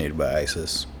assassinated by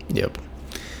ISIS. Yep.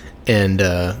 And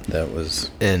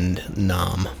and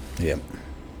Nam. Yep.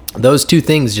 Those two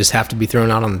things just have to be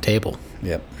thrown out on the table.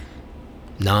 Yep.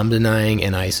 Nam denying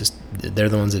and ISIS, they're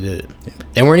the ones that did it.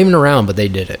 Yep. They weren't even around, but they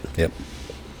did it. Yep.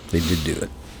 They did do it.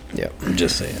 Yep. I'm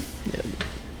just saying. Yep.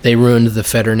 They ruined the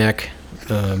Fetterneck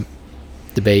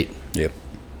debate. Yep.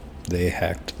 They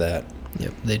hacked that.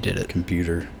 Yep, they did it.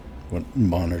 Computer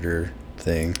monitor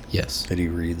thing. Yes. That he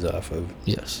reads off of.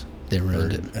 Yes. They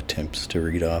ruined it. Attempts to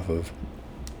read off of.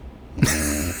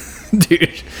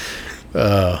 Dude.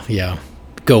 Yeah.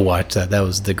 Go watch that. That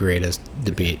was the greatest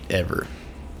debate ever.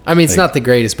 I mean, it's not the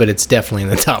greatest, but it's definitely in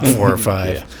the top 4 or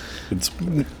 5. Yeah. It's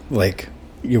like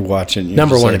you're watching. You're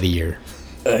number 1 of the year.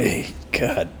 Hey,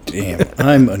 God damn.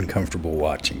 I'm uncomfortable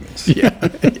watching this. Yeah.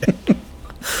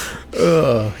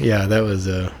 Oh, yeah, that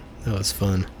was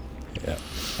fun. Yeah.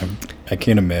 I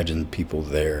can't imagine people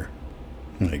there,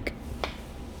 like,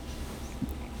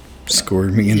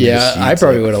 squirming in their seats. Yeah, I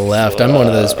probably would have left. I'm one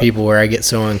of those people where I get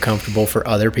so uncomfortable for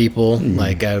other people.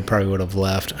 Like, I probably would have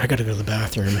left. I got to go to the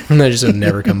bathroom. And I just would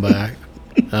never come back.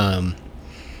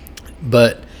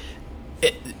 But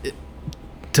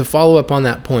to follow up on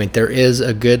that point, there is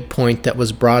a good point that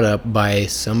was brought up by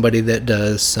somebody that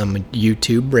does some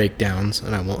YouTube breakdowns,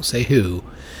 and I won't say who,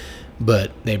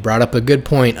 but they brought up a good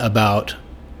point about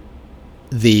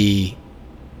the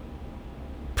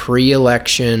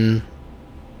pre-election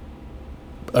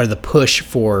or the push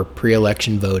for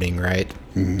pre-election voting, right?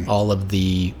 All of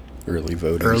the early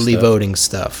voting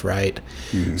stuff, right?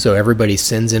 So everybody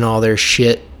sends in all their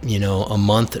shit, a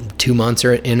month, 2 months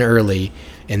in early,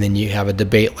 and then you have a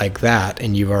debate like that,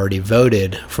 and you've already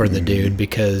voted for the dude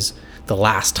because the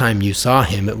last time you saw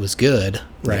him, it was good,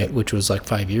 right? Yeah. Which was like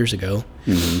 5 years ago.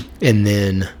 And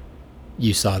then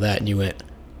you saw that and you went,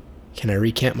 can I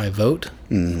recant my vote?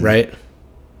 Right?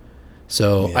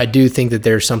 So I do think that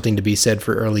there's something to be said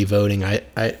for early voting.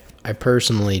 I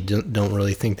personally don't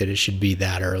really think that it should be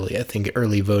that early. I think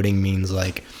early voting means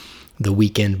like the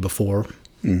weekend before,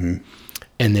 and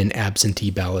then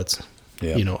absentee ballots.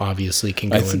 Yeah. Obviously can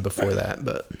go in before that,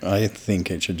 but I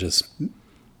think it should just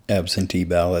absentee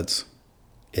ballots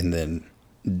and then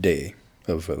day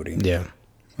of voting. Yeah.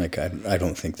 Like I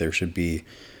don't think there should be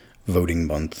voting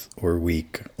month or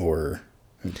week or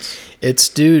it's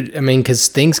dude. I mean, because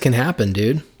things can happen,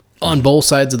 dude. On both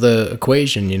sides of the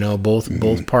equation,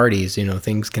 both parties,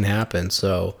 things can happen.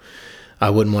 So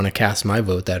I wouldn't want to cast my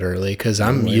vote that early because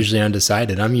I'm usually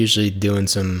undecided. I'm usually doing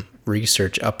some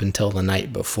research up until the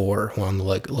night before on the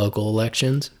local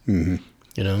elections.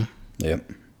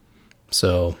 Yep.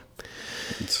 So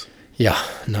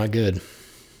not good.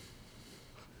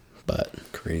 But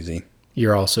crazy.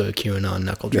 You're also a QAnon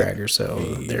knuckle dragger, so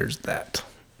there's that.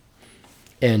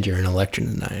 And you're an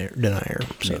election denier,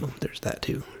 so there's that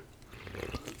too.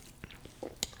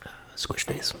 Squish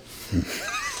face.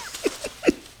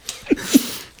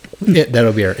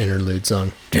 That'll be our interlude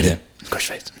song. Squish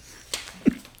face.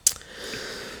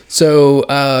 So,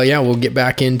 we'll get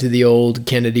back into the old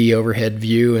Kennedy overhead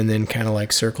view and then kind of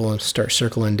like start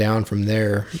circling down from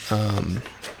there.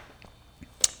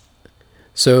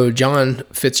 So John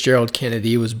Fitzgerald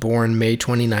Kennedy was born May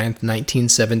 29th,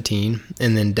 1917,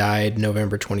 and then died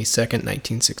November 22nd,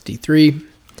 1963.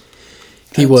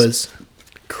 He was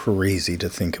crazy to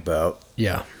think about.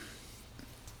 Yeah.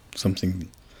 Something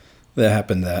that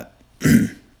happened that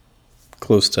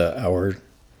close to our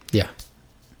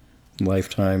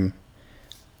lifetime,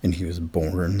 and he was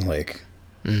born like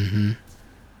at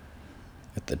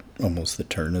almost the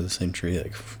turn of the century.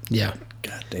 Like,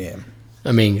 God damn.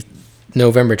 I mean,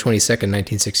 November 22nd,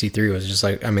 1963 was just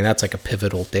like, that's like a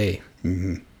pivotal day.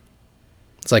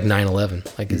 It's like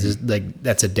 9/11. Like, it's just like,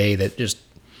 that's a day that just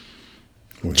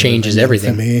changes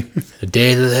everything. Infamy. A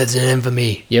day that's in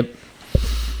infamy. Yep.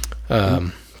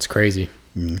 It's crazy.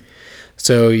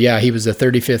 So, he was the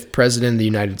 35th president of the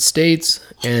United States,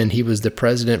 and he was the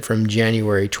president from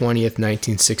January 20th,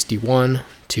 1961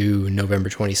 to November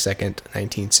 22nd,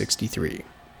 1963.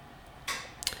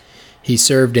 He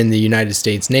served in the United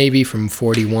States Navy from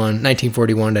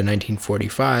 1941 to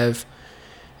 1945.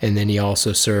 And then he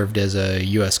also served as a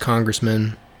U.S.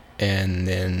 congressman and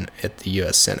then at the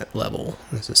U.S. Senate level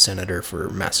as a senator for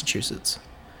Massachusetts.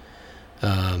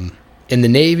 In the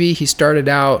Navy, he started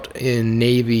out in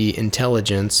Navy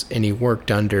intelligence, and he worked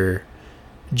under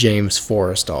James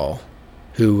Forrestal,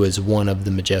 who was one of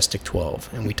the Majestic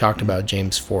 12. And we talked about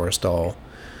James Forrestal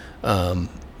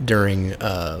during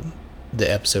the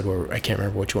episode where, I can't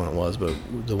remember which one it was, but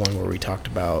the one where we talked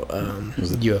about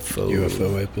was it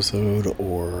UFO episode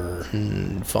or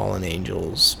Fallen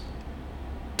Angels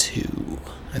 2,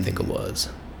 I think it was.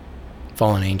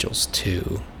 Fallen Angels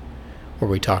 2, where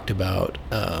we talked about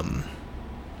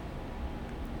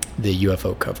the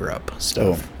UFO cover-up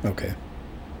stuff. Oh, okay.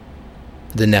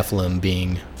 The Nephilim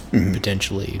being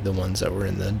potentially the ones that were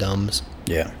in the dumbs.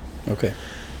 Yeah, okay.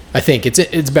 I think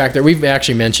it's back there. We've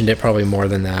actually mentioned it probably more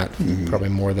than that, probably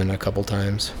more than a couple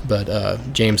times. But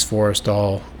James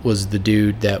Forrestal was the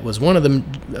dude that was one of the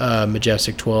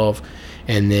Majestic 12,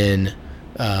 and then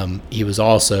he was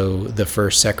also the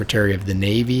first Secretary of the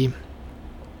Navy.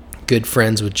 Good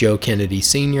friends with Joe Kennedy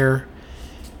Sr.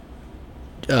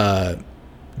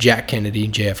 Jack Kennedy,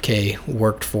 JFK,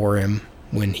 worked for him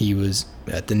when he was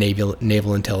at the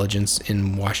Naval Intelligence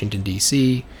in Washington,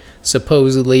 D.C.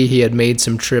 Supposedly, he had made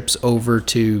some trips over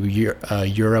to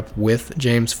Europe with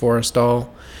James Forrestal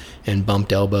and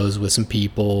bumped elbows with some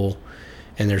people.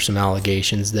 And there's some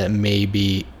allegations that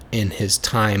maybe in his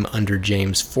time under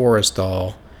James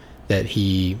Forrestal that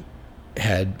he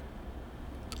had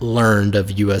learned of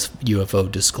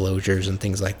UFO disclosures and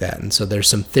things like that. And so there's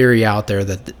some theory out there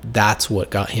that that's what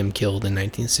got him killed in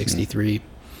 1963.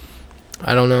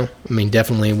 I don't know. I mean,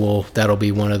 definitely that'll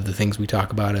be one of the things we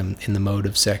talk about in the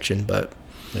motive section, but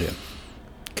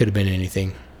could have been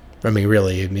anything. I mean,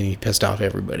 really, he pissed off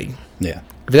everybody. Yeah.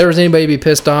 If there was anybody to be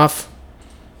pissed off,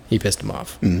 he pissed him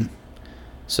off. Mm-hmm.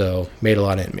 So, made a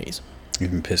lot of enemies.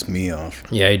 Even pissed me off.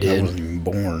 Yeah, he did. I wasn't even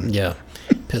born. Yeah.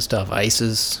 Pissed off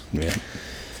ISIS. Yeah.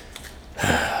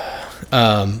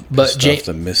 But James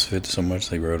the Misfits so much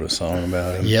they wrote a song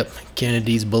about him. Yep.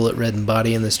 Kennedy's bullet red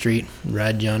body in the street.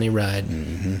 Ride Johnny ride.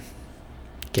 Mm-hmm.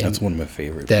 That's one of my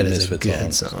favorite That Misfit is a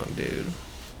good songs. song, dude.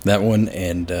 That one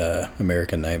and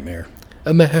American Nightmare.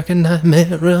 American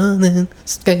Nightmare running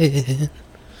scared.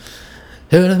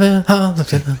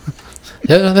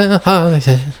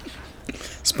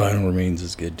 Spinal Remains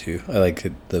is good too. I like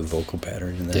the vocal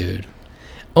pattern in that. Dude.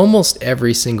 Almost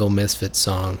every single Misfits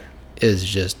song is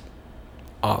just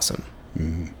awesome.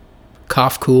 Mm-hmm.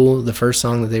 Cough Cool, the first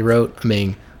song that they wrote, I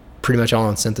mean, pretty much all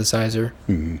on synthesizer.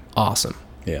 Mm-hmm. Awesome.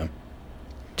 Yeah.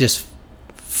 Just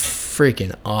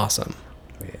freaking awesome.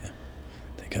 Yeah.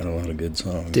 They got a lot of good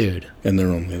songs. Dude. And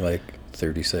they're only like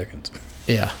 30 seconds.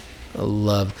 Yeah. I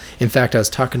love. In fact, I was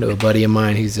talking to a buddy of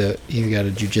mine. He's got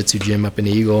a jiu-jitsu gym up in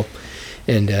Eagle,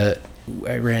 and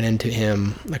I ran into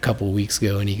him a couple of weeks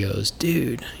ago, and he goes,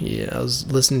 "Dude, I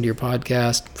was listening to your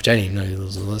podcast," which I didn't even know he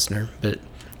was a listener, but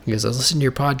he goes, "I was listening to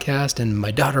your podcast, and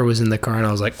my daughter was in the car," and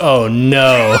I was like, "Oh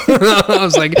no!" I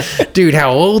was like, "Dude,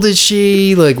 how old is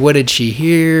she? Like, what did she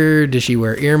hear? Does she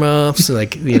wear earmuffs?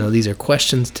 Like, these are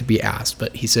questions to be asked."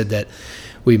 But he said that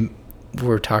we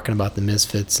were talking about the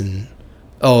Misfits, and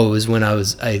it was when I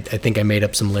think I made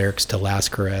up some lyrics to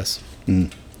Last Caress.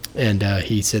 Mm. And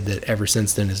he said that ever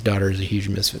since then, his daughter is a huge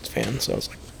Misfits fan. So I was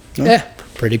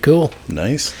like, pretty cool.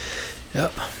 Nice.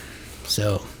 Yep.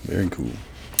 So. Very cool.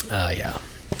 Yeah.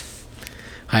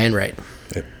 High and right.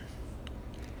 Yep.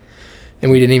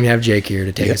 And we didn't even have Jake here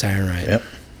to take us high and right. Yep.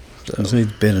 So it's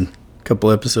been a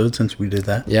couple episodes since we did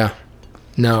that. Yeah.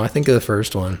 No, I think of the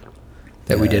first one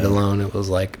that we did alone, it was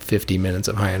like 50 minutes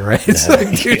of high and right. It's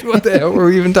like, dude, what the hell were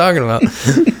we even talking about?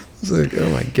 It's like, oh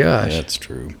my gosh. That's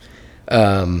true.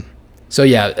 Back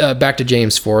to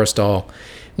James Forrestal,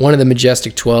 one of the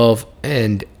Majestic 12,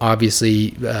 and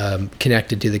obviously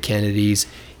connected to the Kennedys.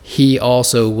 He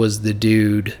also was the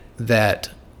dude that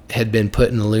had been put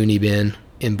in the loony bin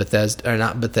in Bethesda, or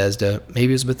not Bethesda,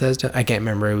 maybe it was Bethesda, I can't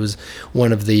remember. It was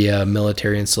one of the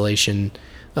military installation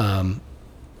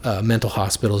mental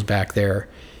hospitals back there,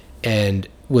 and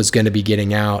was going to be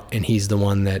getting out, and he's the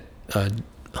one that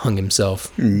hung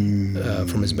himself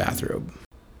from his bathrobe.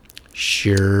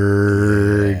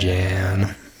 Sure,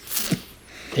 Jan.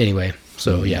 Anyway,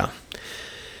 so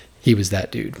he was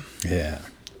that dude. Yeah.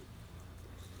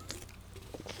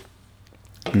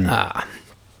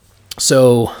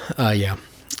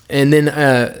 And then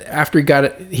after he got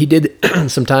it, he did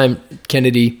some time.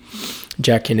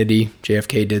 Jack Kennedy,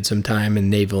 JFK did some time in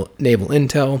naval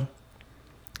intel,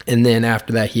 and then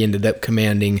after that, he ended up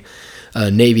commanding a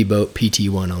Navy boat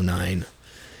PT-109.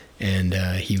 and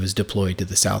he was deployed to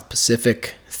the South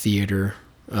Pacific Theater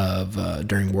of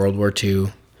during World War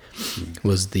II.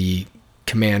 Was the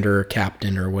commander,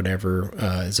 captain, or whatever,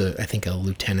 I think a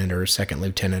lieutenant or a second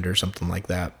lieutenant or something like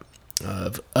that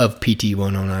of PT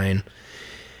 109,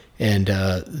 and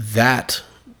that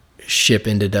ship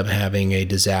ended up having a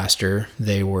disaster.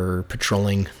 They were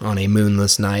patrolling on a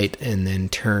moonless night and then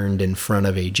turned in front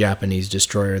of a Japanese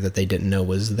destroyer that they didn't know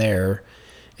was there,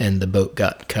 and the boat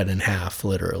got cut in half,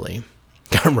 literally.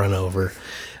 Got run over.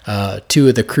 2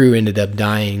 of the crew ended up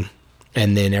dying,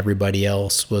 and then everybody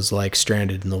else was like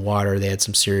stranded in the water. They had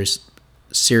some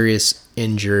serious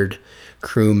injured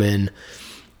crewmen.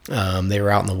 They were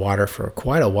out in the water for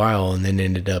quite a while, and then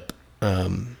ended up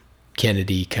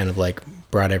Kennedy kind of like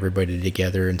brought everybody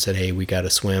together and said, hey, we got to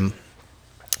swim.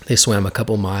 They swam a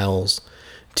couple miles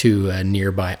to a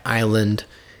nearby island,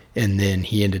 and then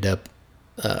he ended up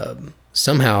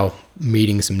somehow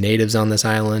meeting some natives on this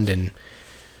island and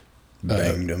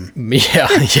banged them. Yeah.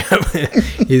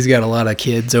 He's got a lot of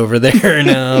kids over there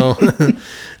now,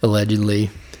 allegedly.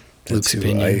 That's Luke's who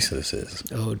opinion. ISIS is.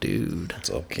 Oh, dude. That's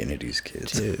all Kennedy's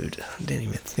kids. Dude, I didn't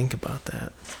even think about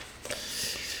that.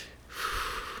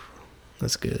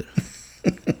 That's good.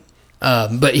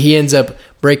 But he ends up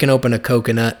breaking open a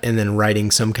coconut and then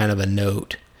writing some kind of a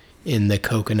note in the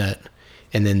coconut,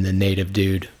 and then the native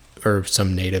dude or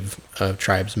some native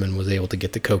tribesman was able to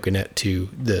get the coconut to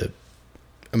the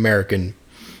American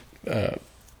the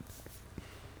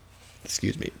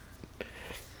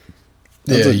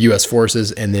U.S.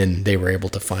 forces, and then they were able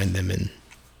to find them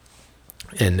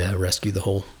and rescue the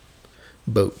whole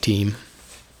boat team.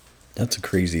 That's a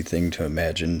crazy thing to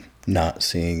imagine, not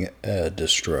seeing a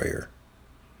destroyer.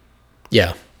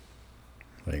 Yeah.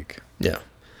 Yeah.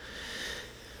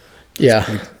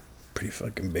 Pretty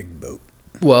fucking big boat.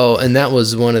 Well, and that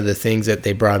was one of the things that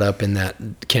they brought up in that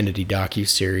Kennedy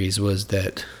docuseries was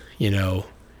that,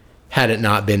 had it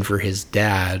not been for his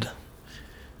dad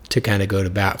to kind of go to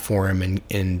bat for him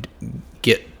and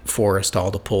get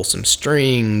Forrestal to pull some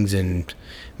strings and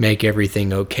make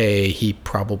everything okay, he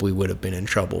probably would have been in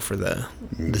trouble for the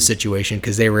situation,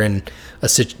 because they were in I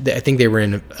think they were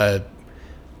in a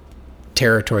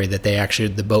territory that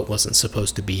the boat wasn't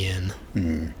supposed to be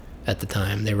in. At the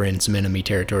time. They were in some enemy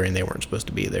territory and they weren't supposed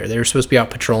to be there. They were supposed to be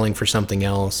out patrolling for something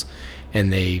else,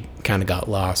 and they kind of got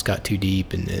lost, got too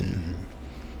deep, and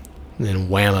then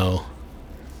whammo.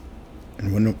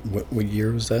 And what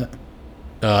year was that?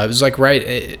 It was like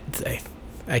I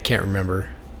can't remember,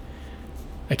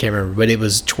 but it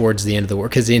was towards the end of the war,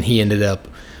 because then he ended up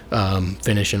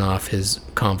finishing off his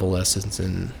convalescence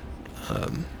in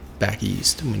back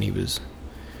east when he was.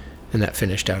 And that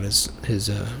finished out his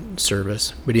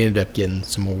service. But he ended up getting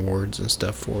some awards and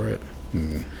stuff for it.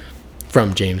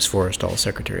 From James Forrestal,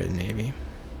 Secretary of the Navy.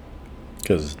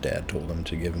 Because his dad told him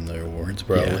to give him the awards,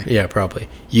 probably. Yeah, probably.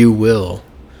 You will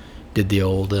did the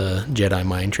old Jedi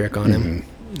mind trick on him.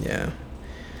 Yeah.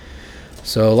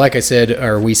 So like I said,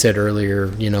 or we said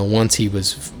earlier, once he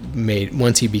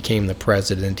became the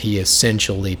president, he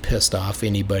essentially pissed off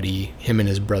anybody. Him and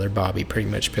his brother Bobby pretty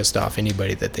much pissed off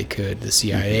anybody that they could. The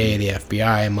CIA, the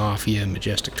FBI, Mafia,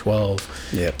 Majestic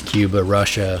 12, Cuba,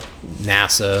 Russia,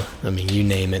 NASA. I mean, you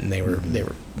name it, and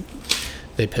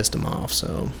they pissed him off.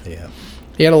 So yeah,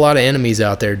 he had a lot of enemies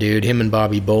out there, dude. Him and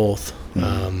Bobby both.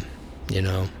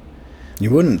 You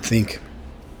wouldn't think.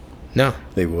 No,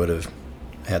 they would have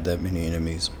had that many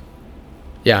enemies.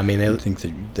 Yeah, I mean, I think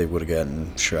that they would have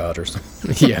gotten shot or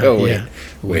something. Yeah. Oh, yeah.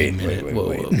 Wait a minute.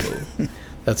 minute. Whoa.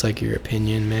 That's like your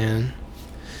opinion, man.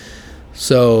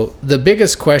 So the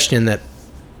biggest question that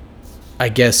I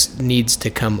guess needs to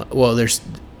come,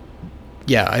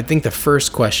 I think the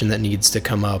first question that needs to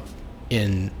come up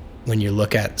when you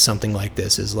look at something like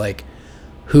this is like,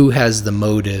 who has the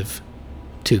motive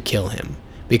to kill him?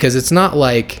 Because it's not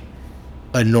like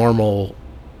a normal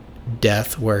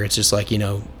death where it's just like,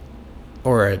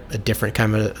 or a different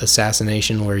kind of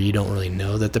assassination where you don't really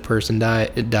know that the person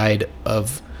died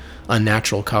of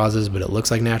unnatural causes, but it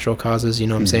looks like natural causes. You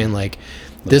know what I'm saying? Like,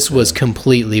 this was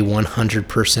completely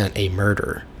 100% a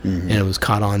murder, and it was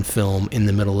caught on film in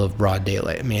the middle of broad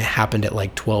daylight. I mean, it happened at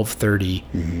like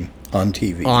 12:30 on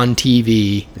TV. On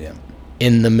TV, yeah,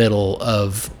 in the middle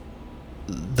of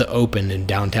the open in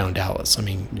downtown Dallas. I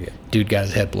mean, dude got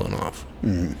his head blown off.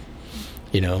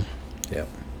 Yeah.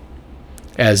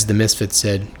 As the Misfits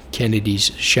said, Kennedy's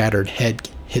shattered head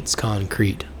hits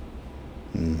concrete.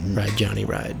 Ride, Johnny,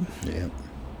 ride. Yeah.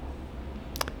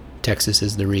 Texas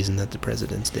is the reason that the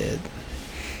president's dead.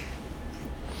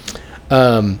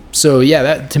 So yeah,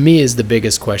 that to me is the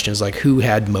biggest question, is like, who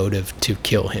had motive to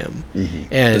kill him?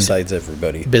 And Besides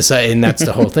everybody. and that's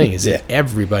the whole thing, is Yeah. that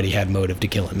everybody had motive to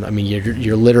kill him. I mean,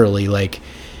 you're literally like,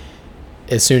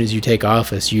 as soon as you take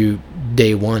office,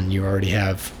 day one, you already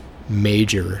have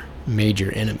major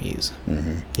enemies.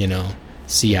 You know,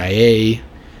 CIA,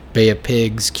 Bay of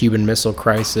Pigs, Cuban Missile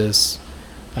Crisis,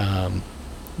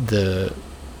 the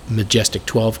Majestic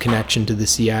 12 connection to the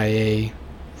CIA,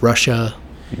 Russia,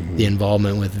 the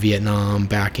involvement with Vietnam,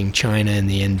 backing China and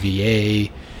the NVA.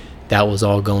 That was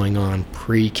all going on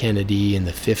pre-Kennedy in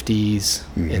the 50s,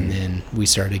 and then we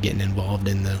started getting involved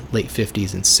in the late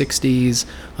 50s and 60s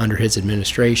under his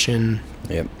administration.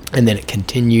 Yep. And then it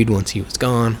continued once he was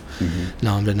gone.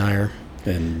 Non-denier.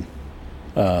 And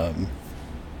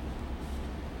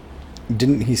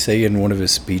didn't he say in one of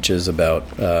his speeches about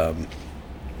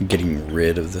getting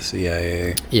rid of the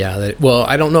CIA? Yeah. Well,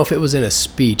 I don't know if it was in a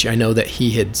speech. I know that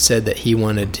he had said that he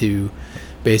wanted to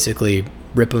basically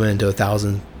rip them into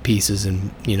 1,000 pieces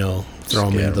and, you know, throw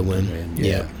them into the wind.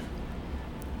 Yeah.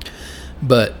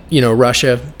 But, you know,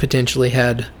 Russia potentially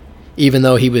had, even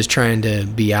though he was trying to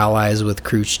be allies with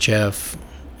Khrushchev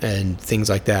and things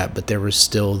like that, but there was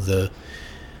still the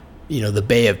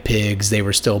Bay of Pigs. They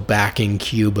were still backing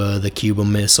Cuba, the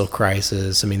Cuban Missile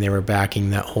Crisis. I mean, they were backing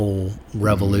that whole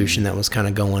revolution that was kind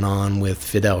of going on with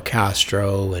Fidel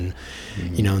Castro, and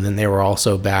you know, and then they were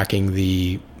also backing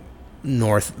the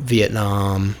North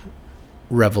Vietnam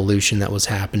revolution that was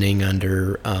happening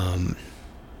under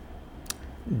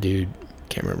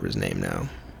can't remember his name now.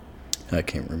 I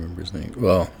can't remember his name.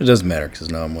 Well, it doesn't matter because his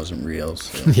name wasn't real.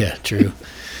 So. Yeah, true.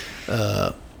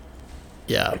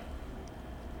 Yeah.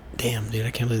 Damn, dude,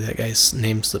 I can't believe that guy's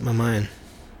name slipped my mind.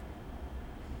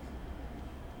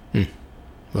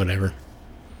 Whatever.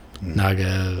 Not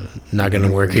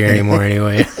gonna work here anymore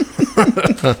anyway.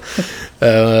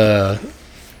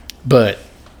 But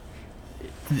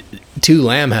Tu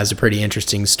Lam has a pretty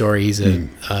interesting story. He's a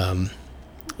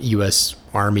U.S.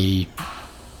 Army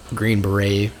Green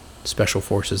Beret Special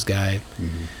Forces guy.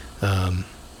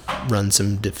 Runs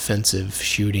some defensive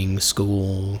shooting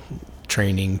school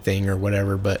training thing or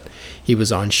whatever, but he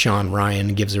was on Sean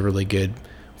Ryan, gives a really good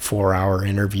 4-hour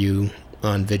interview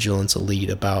on Vigilance Elite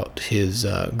about his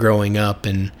growing up,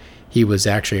 and he was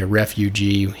actually a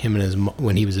refugee.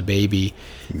 When he was a baby,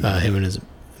 him and his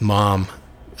mom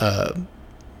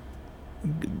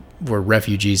were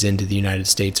refugees into the United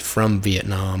States from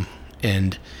Vietnam,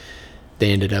 and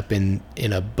they ended up in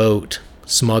a boat,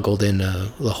 smuggled in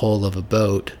the hull of a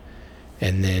boat,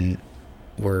 and then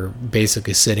were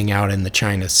basically sitting out in the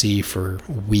China Sea for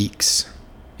weeks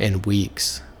and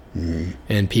weeks.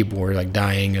 And people were like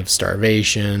dying of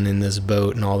starvation in this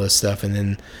boat and all this stuff. And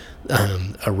then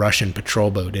a Russian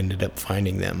patrol boat ended up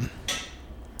finding them.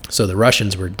 So the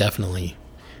Russians were definitely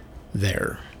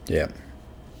there. Yeah.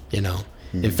 You know,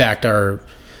 in fact, our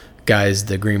guys,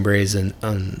 the Green Berets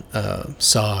on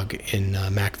SOG in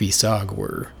Mac V SOG,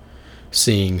 were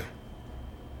seeing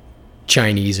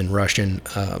Chinese and Russian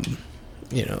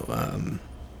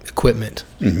equipment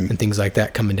and things like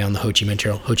that coming down the Ho Chi Minh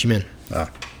Trail. Ho Chi Minh.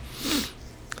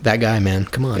 That guy, man.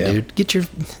 Come on, dude.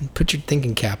 Put your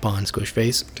thinking cap on, squish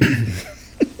face.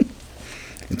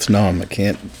 It's numb. I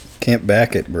can't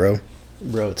back it, bro.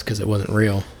 Bro, it's because it wasn't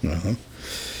real. Uh-huh.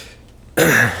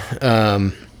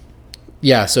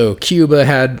 Yeah, so Cuba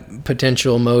had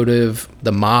potential motive.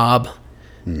 The mob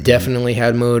definitely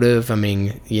had motive. I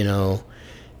mean, you know,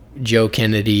 Joe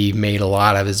Kennedy made a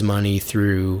lot of his money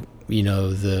through, you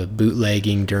know, the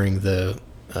bootlegging during the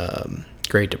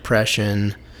Great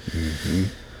Depression.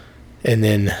 And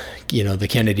then, you know, the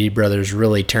Kennedy brothers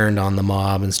really turned on the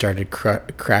mob and started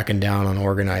cracking down on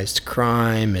organized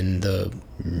crime and the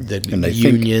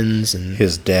unions and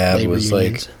his dad was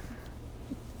unions.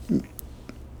 Like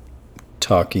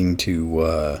talking to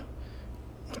what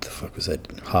the fuck was that,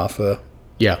 Hoffa?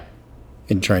 Yeah.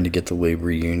 And trying to get the labor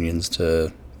unions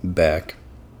to back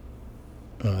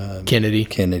Kennedy.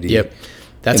 Yep.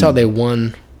 That's how they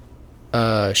won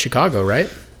Chicago, right?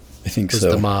 I think was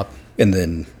so. The mob. And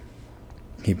then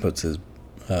he puts his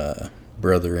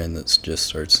brother in that just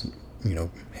starts, you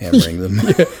know, hammering them.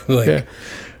 Like,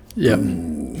 Yep.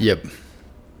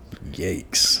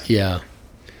 Yikes. Yeah.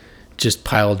 Just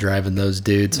pile driving those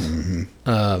dudes.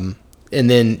 And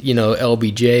then, you know,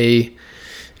 LBJ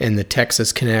and the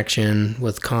Texas connection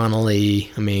with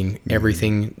Connolly. I mean,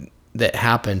 everything that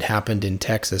happened in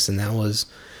Texas, and that was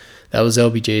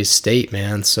LBJ's state,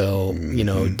 man. So, you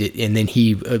know, and then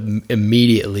he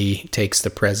immediately takes the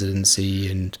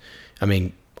presidency, and I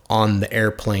mean, on the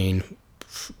airplane,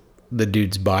 the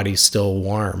dude's body's still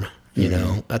warm. you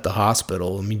know, at the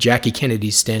hospital. I mean, Jackie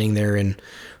Kennedy's standing there in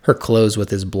her clothes with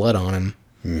his blood on him,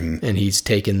 and he's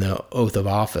taken the oath of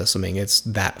office. I mean, it's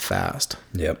that fast.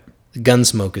 Yep. The gun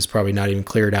smoke is probably not even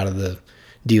cleared out of the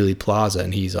Dealey Plaza,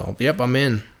 and he's all, yep, I'm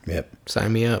in. Yep.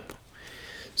 Sign me up.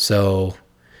 So,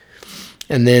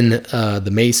 and then the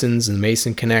Masons and the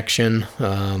Mason connection,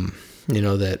 you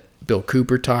know, that Bill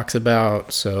Cooper talks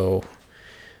about. So,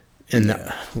 and,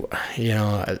 you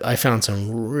know, I found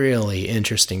some really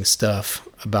interesting stuff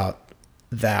about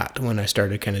that when I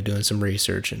started kind of doing some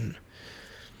research, and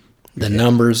the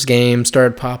numbers game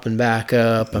started popping back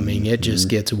up. I mean, it just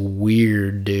gets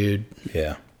weird, dude.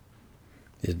 Yeah.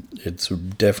 It's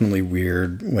definitely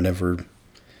weird whenever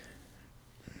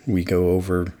we go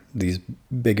over these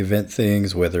big event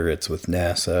things, whether it's with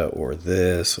NASA or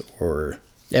this or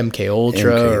MK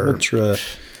Ultra.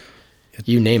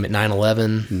 You name it,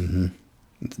 9/11.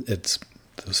 It's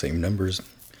the same numbers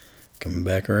coming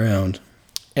back around.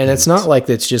 And it's not like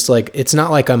it's just like, it's not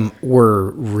like we're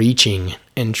reaching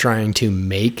and trying to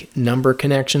make number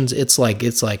connections. It's like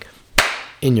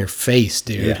in your face,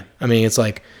 dude. Yeah. I mean, it's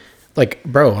like,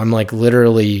 bro, I'm like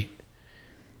literally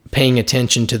paying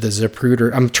attention to the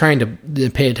Zapruder. I'm trying to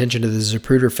pay attention to the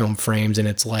Zapruder film frames, and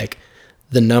it's like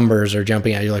the numbers are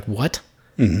jumping out. You're like, what?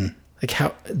 Like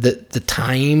how the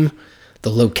time, the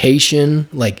location,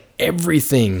 like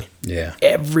everything. Yeah.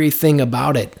 Everything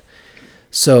about it.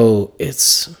 So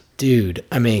it's, dude,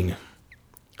 I mean,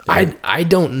 I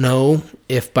don't know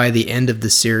if by the end of the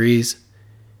series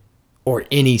or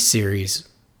any series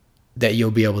that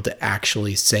you'll be able to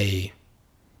actually say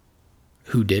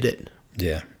who did it.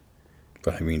 Yeah.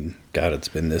 But I mean, God, it's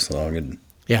been this long, and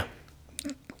Yeah.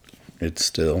 it's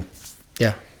still,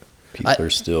 Yeah. people are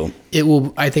still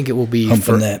I think it will be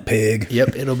humping that pig.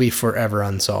 Yep. It'll be forever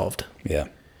unsolved. Yeah.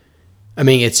 I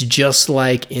mean, it's just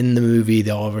like in the movie,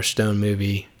 the Oliver Stone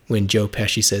movie, when Joe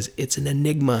Pesci says, it's an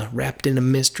enigma wrapped in a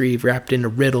mystery, wrapped in a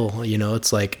riddle. You know,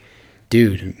 it's like,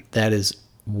 dude, that is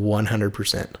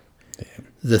 100%. Yeah.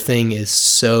 The thing is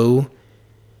so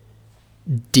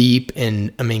deep,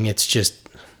 and I mean, it's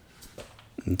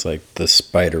like the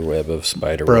spider web of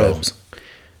spider webs.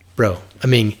 Bro, I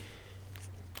mean,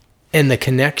 and the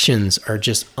connections are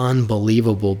just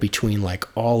unbelievable between like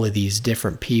all of these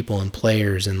different people and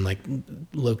players and like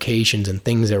locations and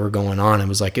things that were going on. It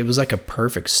was like a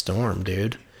perfect storm,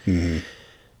 dude. You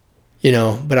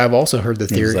know, but I've also heard the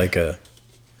theory. It's like a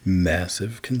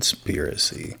massive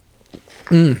conspiracy.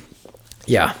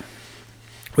 Yeah.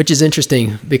 Which is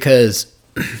interesting because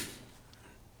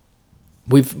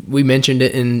we mentioned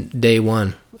it in day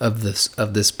one of this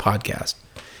podcast,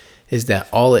 is that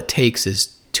all it takes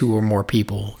is 2 or more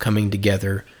people coming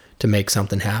together to make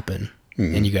something happen,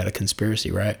 and you got a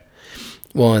conspiracy, right?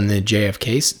 Well, in the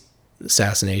JFK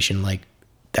assassination, like,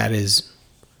 that is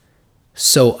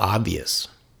so obvious.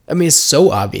 I mean, it's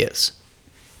so obvious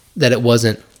that it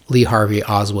wasn't Lee Harvey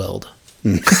Oswald.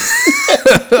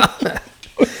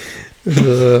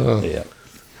 Yeah.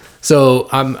 So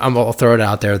I'll throw it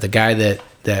out there. The guy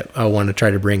that I want to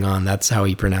try to bring on, that's how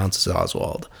he pronounces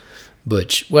Oswald.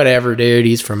 Butch, whatever, dude.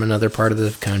 He's from another part of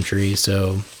the country,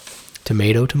 so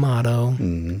tomato.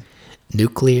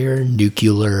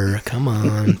 Nuclear. Come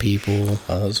on, people.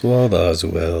 Oswald.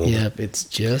 Yep, it's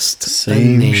just same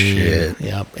a name. shit.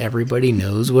 Yep, everybody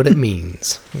knows what it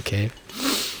means. Okay,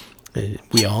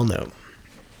 we all know.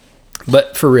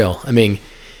 But for real, I mean,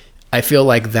 I feel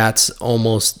like that's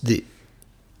almost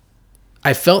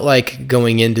I felt like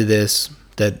going into this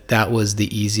that was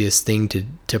the easiest thing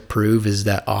to prove, is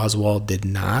that Oswald did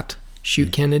not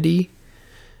shoot Kennedy,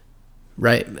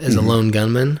 right, as a lone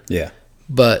gunman. Yeah.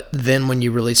 But then when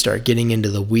you really start getting into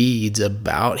the weeds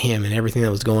about him and everything that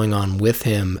was going on with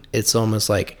him, it's almost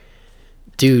like,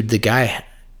 dude, the guy,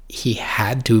 he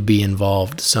had to be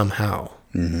involved somehow.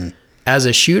 As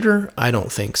a shooter, I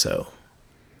don't think so.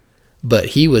 But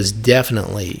he was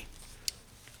definitely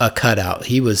a cutout.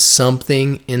 He was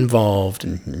something involved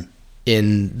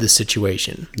in the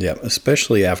situation. Yeah,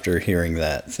 especially after hearing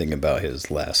that thing about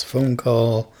his last phone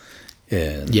call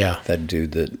and that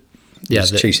dude that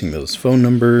was chasing those phone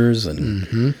numbers,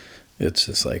 and it's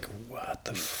just like, what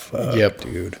the fuck,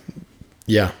 dude?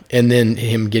 Yeah, and then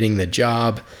him getting the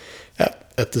job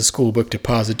at the school book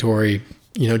depository,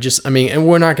 you know, just, I mean, and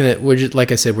we're just,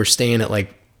 like I said, we're staying at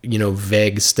like, you know,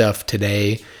 vague stuff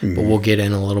today, but we'll get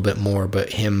in a little bit more.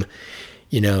 But him,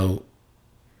 you know,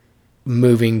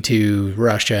 moving to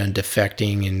Russia and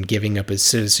defecting and giving up his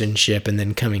citizenship and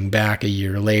then coming back a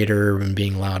year later and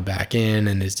being allowed back in,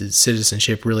 and his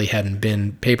citizenship really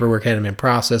paperwork hadn't been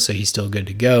processed, so he's still good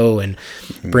to go, and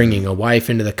bringing a wife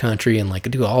into the country and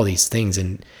like do all these things,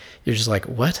 and you're just like,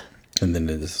 what? And then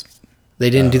his They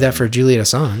didn't do that for Julian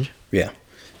Assange. Yeah.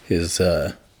 His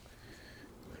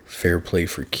Fair Play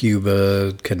for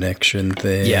Cuba connection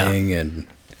thing. Yeah. And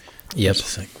Yep.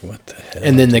 just like, what the hell?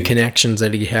 And then the dude? connections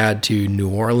that he had to New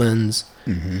Orleans,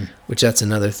 which that's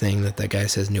another thing that guy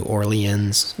says New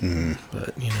Orleans.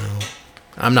 But, you know,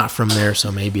 I'm not from there,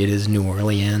 so maybe it is New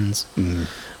Orleans.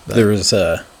 But there was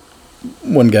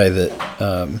one guy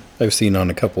that I've seen on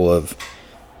a couple of,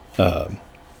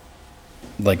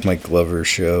 like Mike Glover's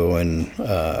show and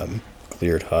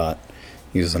Cleared Hot.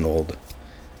 He was an old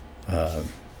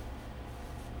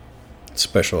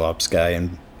special ops guy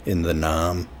in the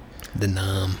NAM. The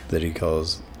Nam. That he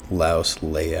calls Laos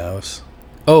Laos.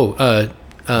 Oh,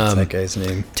 What's that guy's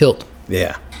name? Tilt.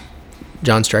 Yeah.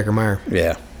 John Stryker Meyer.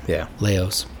 Yeah. Yeah.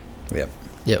 Laos. Yep.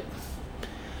 Yep.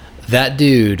 That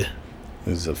dude.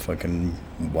 He's a fucking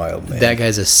wild man. That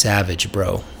guy's a savage,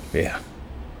 bro. Yeah.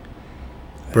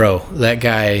 Bro, that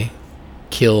guy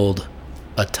killed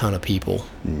a ton of people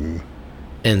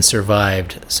and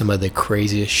survived some of the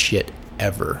craziest shit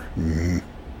ever.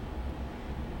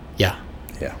 Yeah.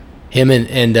 Yeah. Him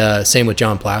and same with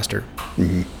John Plaster.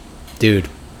 Dude,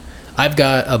 I've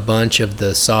got a bunch of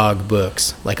the SOG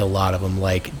books, like a lot of them,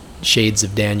 like Shades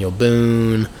of Daniel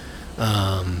Boone,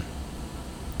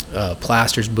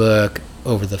 Plaster's book,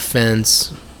 Over the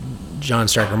Fence, John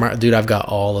Stryker Meyer. Dude, I've got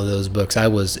all of those books. I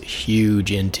was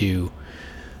huge into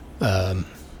the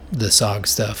SOG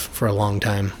stuff for a long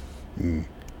time.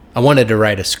 I wanted to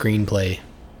write a screenplay.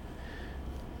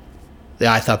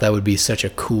 I thought that would be such a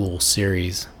cool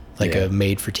series, like a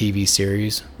made-for-TV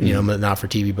series. You know, not for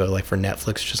TV, but like for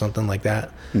Netflix or something like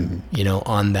that. You know,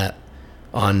 on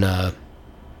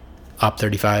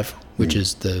Op.33, which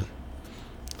is the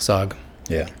SOG.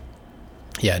 Yeah.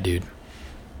 Yeah, dude.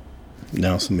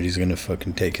 Now somebody's gonna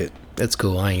fucking take it. That's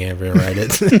cool. I ain't ever write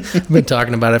it. I've been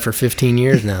talking about it for 15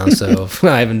 years now, so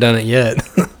I haven't done it yet.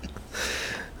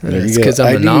 It's because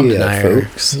I'm a non-denier.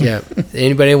 Folks. Yeah.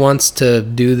 Anybody wants to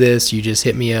do this, you just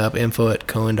hit me up,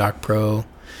 info@CohenDocPro,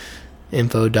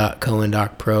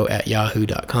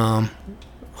 info.CohenDocPro@yahoo.com.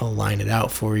 I'll line it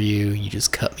out for you. You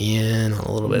just cut me in on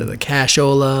a little bit of the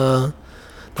cashola,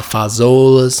 the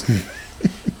fazolas.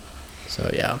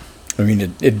 So, yeah. I mean,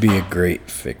 it'd be a great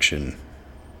fiction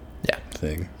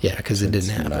thing. Yeah, because it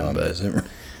didn't happen.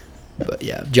 But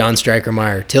yeah, John Stryker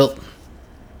Meyer, Tilt,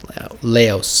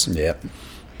 Laos. Yep.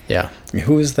 Yeah.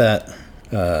 Who is that?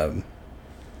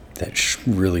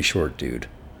 Really short dude.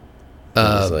 He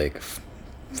was like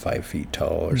 5 feet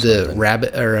tall or something. The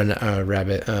rabbit or a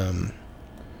rabbit. I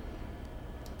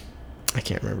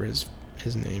can't remember his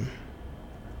name.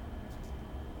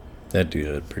 That dude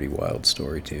had a pretty wild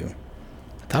story too.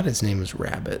 I thought his name was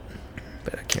Rabbit,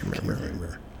 but I can't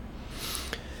remember.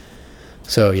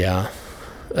 So yeah,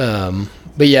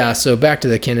 but yeah. So back to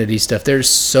the Kennedy stuff. There's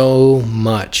so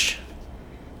much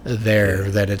there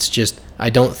that it's just. I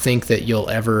don't think that you'll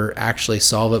ever actually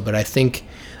solve it, but I think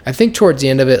towards the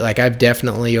end of it, like I've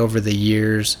definitely over the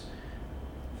years,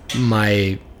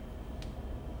 my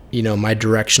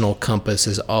directional compass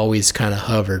has always kind of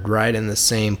hovered right in the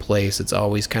same place. It's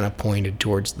always kind of pointed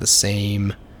towards the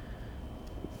same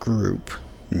group.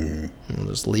 I'll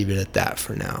just leave it at that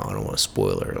for now. I don't want a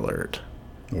spoiler alert.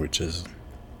 Which is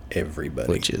everybody.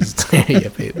 Which is,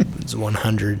 it's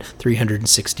 100,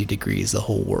 360 degrees, the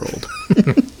whole world.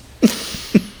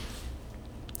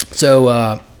 So,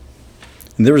 and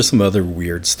there was some other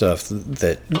weird stuff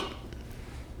that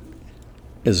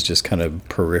is just kind of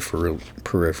peripheral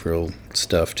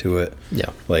stuff to it. Yeah.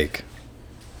 Like,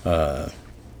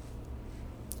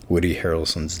 Woody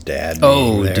Harrelson's dad.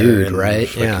 Oh, being there dude, in the right?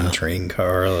 fucking Yeah. train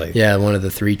car. Like, Yeah, one of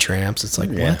the three tramps. It's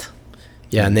like, Yeah. what?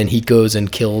 Yeah, and then he goes and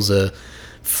kills a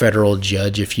federal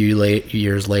judge a few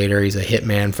years later. He's a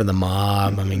hitman for the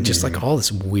mob. I mean, just like all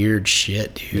this weird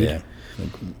shit, dude. Yeah.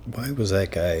 Like, why was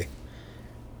that guy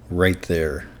right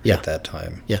there at that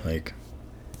time? Yeah. Like,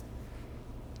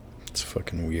 it's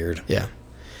fucking weird. Yeah.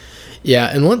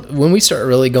 Yeah, and when we start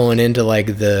really going into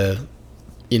like the,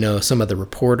 some of the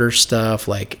reporter stuff,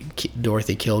 like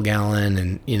Dorothy Kilgallen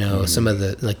and, some of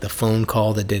the, like the phone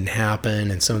call that didn't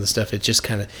happen and some of the stuff, it just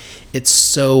kind of, it's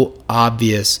so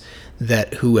obvious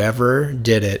that whoever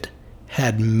did it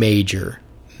had major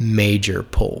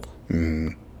pull.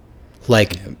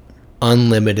 Like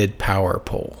unlimited power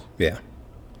pull. Yeah.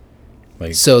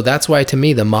 Like, so that's why to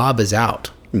me the mob is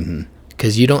out.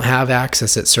 Because you don't have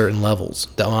access at certain levels.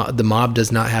 The mob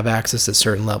does not have access at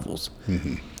certain levels.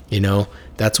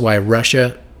 That's why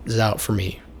Russia is out for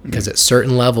me. Because at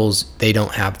certain levels, they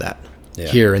don't have that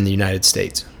here in the United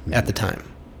States at the time.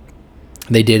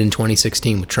 They did in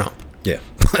 2016 with Trump. Yeah.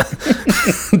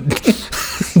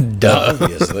 Duh.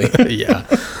 Obviously. Yeah.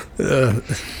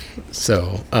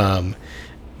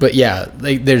 But yeah,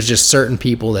 there's just certain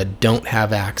people that don't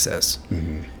have access,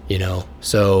 you know?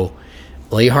 So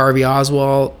Lee Harvey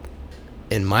Oswald,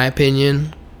 in my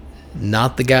opinion,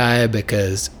 not the guy,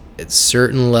 because at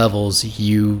certain levels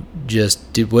you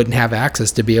just wouldn't have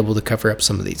access to be able to cover up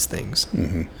some of these things.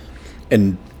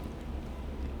 And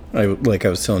like I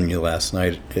was telling you last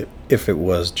night, if it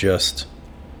was just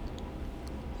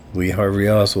Lee Harvey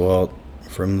Oswald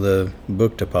from the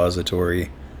book depository,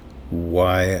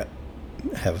 why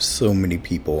have so many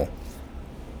people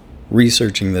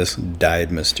researching this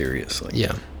died mysteriously?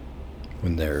 Yeah.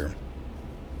 When they're,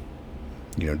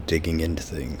 digging into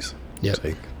things. Yep. It's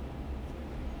like,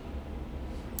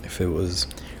 if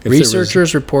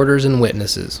researchers, reporters, and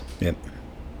witnesses. Yep.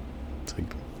 It's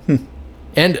like,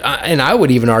 And I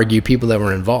would even argue people that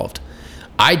were involved.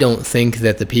 I don't think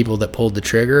that the people that pulled the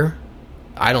trigger,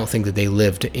 I don't think that they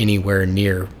lived anywhere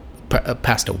near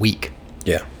past a week.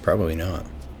 Yeah, probably not.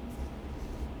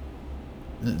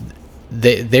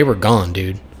 They were gone,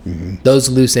 dude. Those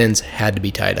loose ends had to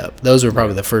be tied up. Those were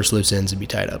probably the first loose ends to be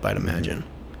tied up, I'd imagine.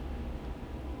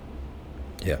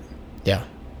 Yeah. Yeah.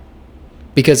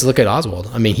 Because look at Oswald.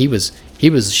 I mean, he was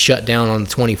shut down on the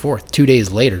 24th, 2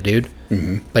 days later, dude,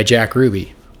 by Jack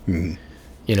Ruby. You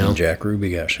know, And Jack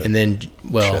Ruby got shut. And then,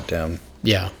 shut down.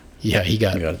 Yeah, he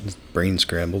got his brain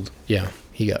scrambled. Yeah,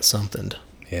 he got something.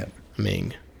 Yeah. I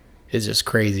mean, it's just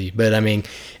crazy. But I mean,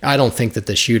 I don't think that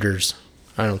the shooters,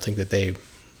 I don't think they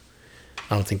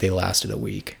lasted a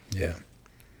week. Yeah.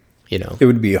 You know, it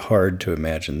would be hard to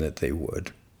imagine that they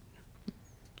would.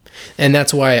 And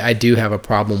that's why I do have a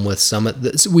problem with some of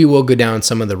this. We will go down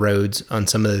some of the roads on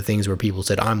some of the things where people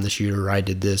said, I'm the shooter, I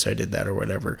did this, I did that, or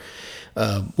whatever.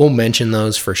 We'll mention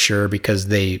those for sure because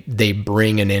they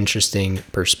bring an interesting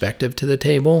perspective to the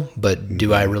table. But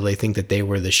do I really think that they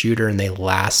were the shooter and they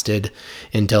lasted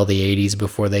until the 80s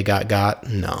before they got?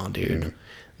 No, dude.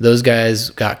 Those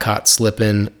guys got caught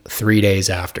slipping 3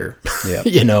 days after. Yeah.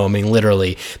 You know, I mean,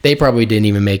 literally, they probably didn't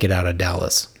even make it out of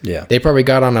Dallas. Yeah. They probably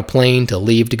got on a plane to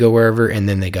leave to go wherever, and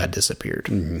then they got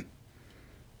disappeared.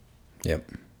 Yep.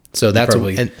 So that's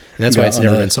and that's why it's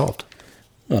never been solved.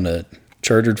 On a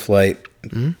chartered flight,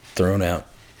 thrown out.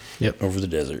 Yep. Over the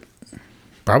desert.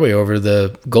 Probably over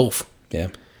the Gulf. Yeah.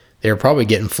 They were probably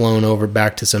getting flown over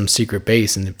back to some secret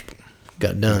base and it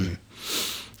got done.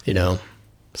 You know,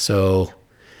 so.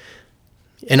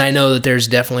 And I know that there's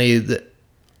definitely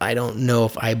I don't know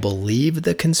if I believe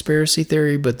the conspiracy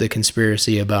theory, but the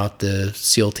conspiracy about the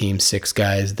SEAL Team 6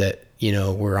 guys that, you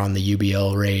know, were on the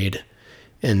UBL raid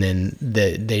and then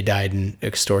they died in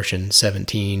Extortion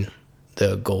 17,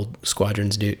 the Gold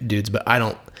Squadrons dudes. But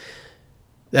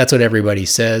that's what everybody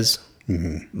says,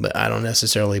 but I don't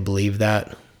necessarily believe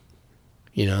that,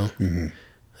 you know.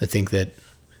 I think that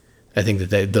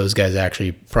those guys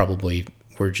actually probably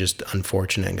were just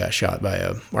unfortunate and got shot by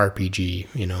a RPG,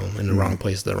 you know, in the wrong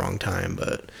place at the wrong time.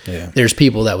 But there's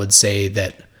people that would say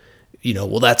that, you know,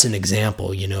 well, that's an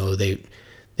example, you know, they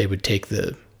would take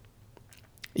the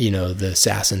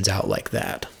assassins out like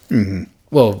that.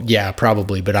 Well, yeah,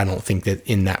 probably, but I don't think that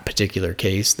in that particular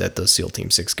case that those SEAL Team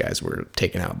 6 guys were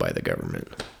taken out by the government.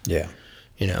 Yeah.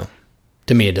 You know,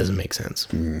 to me, it doesn't make sense.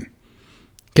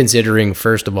 Considering,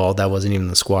 first of all, that wasn't even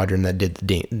the squadron that did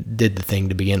the thing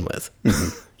to begin with,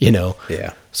 you know?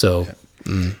 Yeah. So.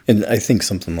 Yeah. And I think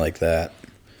something like that,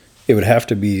 it would have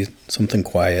to be something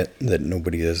quiet that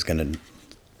nobody is going to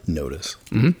notice.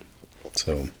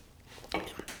 So.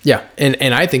 Yeah.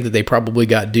 And I think that they probably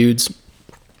got dudes.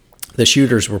 The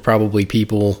shooters were probably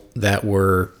people that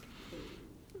were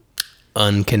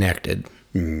unconnected,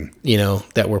 you know,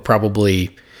 that were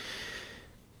probably.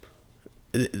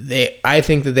 I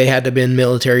think that they had to have been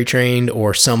military trained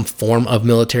or some form of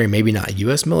military, maybe not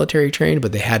U.S. military trained,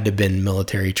 but they had to have been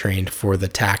military trained for the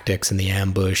tactics and the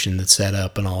ambush and the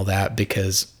setup and all that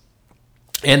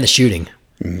and the shooting,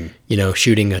 you know,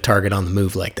 shooting a target on the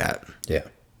move like that. Yeah.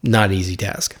 Not an easy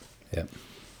task. Yeah.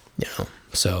 You know,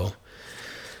 so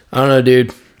I don't know,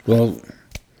 dude. Well,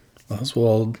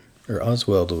 Oswald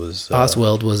was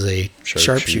a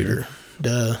sharpshooter.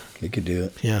 Duh. He could do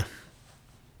it. Yeah.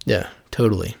 Yeah,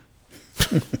 totally.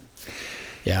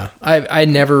 Yeah, I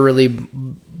never really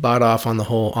bought off on the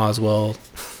whole Oswald.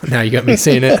 Now you got me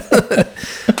saying it.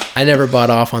 I never bought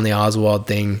off on the Oswald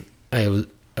thing. I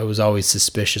was always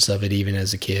suspicious of it, even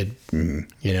as a kid. You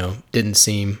know, didn't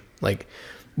seem like.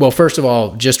 Well, first of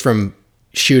all, just from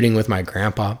shooting with my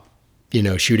grandpa, you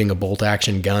know, shooting a bolt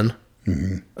action gun.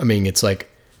 I mean, it's like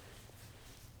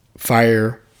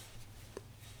fire.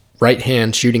 Right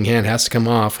hand, shooting hand has to come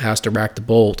off, has to rack the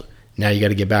bolt. Now you got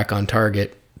to get back on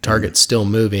target. Target's still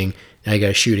moving. Now you got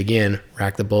to shoot again,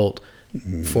 rack the bolt,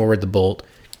 forward the bolt,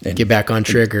 and get back on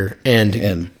trigger,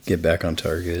 and get back on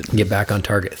target. Get back on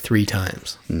target 3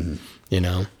 times. You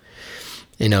know,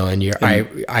 and your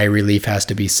eye relief has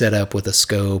to be set up with a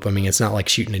scope. I mean, it's not like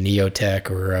shooting a Neotech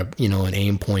or an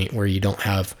aim point where you don't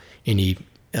have any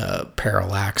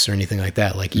parallax or anything like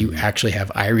that. Like you actually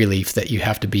have eye relief that you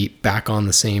have to be back on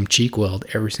the same cheek weld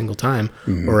every single time,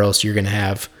 or else you're going to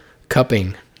have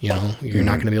cupping. You're not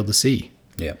going to be able to see.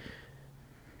 Yeah.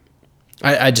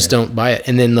 I just don't buy it.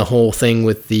 And then the whole thing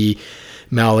with the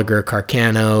Malaga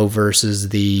Carcano versus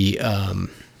the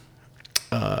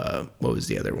what was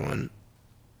the other one?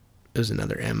 It was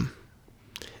another M.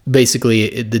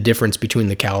 Basically, the difference between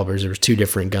the calibers, there was 2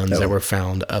 different guns that were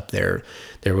found up there.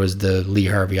 There was the Lee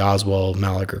Harvey Oswald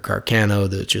Malaga Carcano,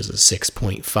 which is a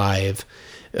 6.5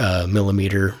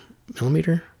 millimeter,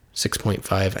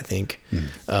 6.5, I think.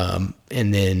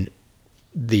 And then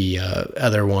the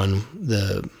other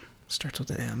one, starts with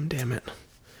an M, damn it.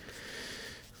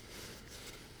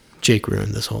 Jake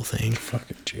ruined this whole thing.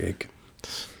 Fucking Jake.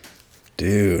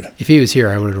 Dude. If he was here,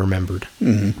 I would have remembered.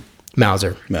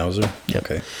 Mauser. Yep.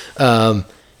 Okay.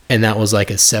 And that was like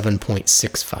a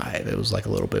 7.65. It was like a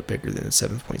little bit bigger than a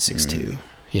 7.62,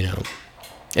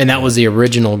 And that was the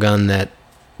original gun that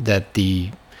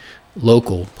the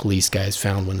local police guys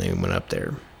found when they went up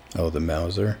there. Oh, the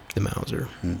Mauser? The Mauser.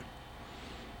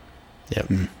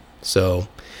 Yep. So,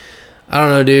 I don't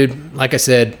know, dude. Like I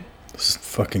said, those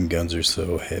fucking guns are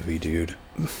so heavy, dude.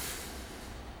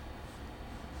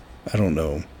 I don't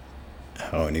know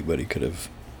how anybody could have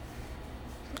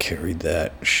carried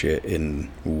that shit in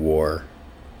war.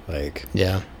 Like,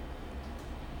 yeah.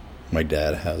 My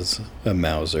dad has a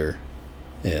Mauser,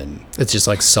 and it's just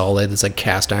like solid. It's like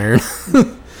cast iron.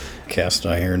 Cast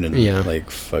iron and like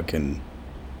fucking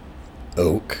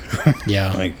oak.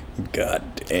 Yeah. Like, god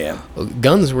damn.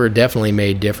 Guns were definitely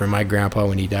made different. My grandpa,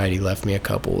 when he died, he left me a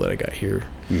couple that I got here.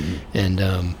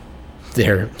 And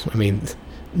they're,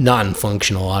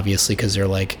 non-functional, obviously, because they're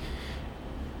like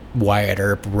Wyatt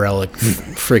Earp relic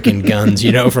freaking guns,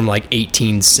 from like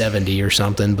 1870 or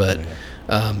something. But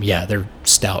they're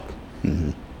stout.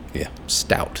 Yeah.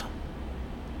 Stout.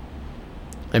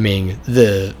 I mean,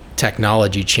 the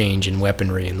technology change in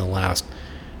weaponry in the last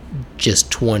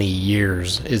just 20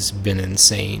 years has been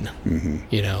insane,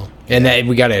 and that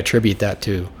we got to attribute that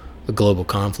to a global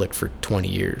conflict for 20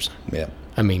 years. Yeah.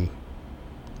 I mean,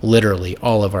 literally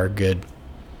all of our good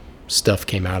stuff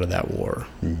came out of that war,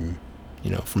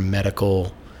 from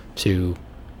medical to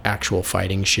actual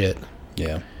fighting shit.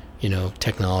 Yeah.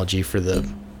 Technology for the...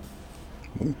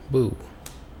 Woo.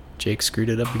 Jake screwed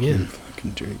it up again.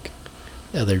 Fucking Jake.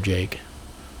 Other Jake.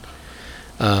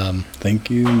 Thank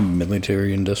you,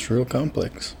 Military Industrial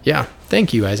Complex. Yeah.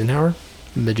 Thank you, Eisenhower.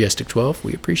 Majestic 12.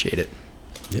 We appreciate it.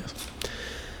 Yes.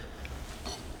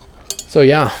 So,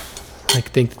 yeah. I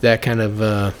think that kind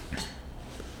of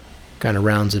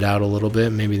rounds it out a little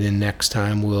bit. Maybe the next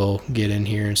time we'll get in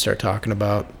here and start talking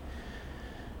about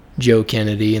Joe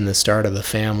Kennedy and the start of the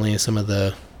family and some of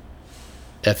the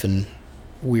effing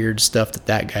weird stuff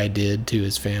that guy did to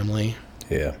his family.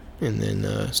 Yeah. And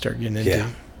then start getting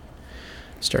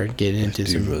into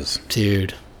some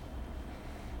dude.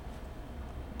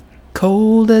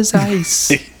 Cold as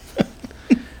ice.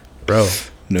 Bro.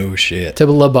 No shit. To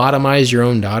lobotomize your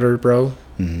own daughter, bro.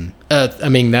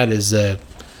 That is an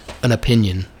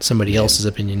opinion. Somebody else's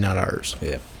opinion, not ours.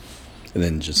 Yeah. And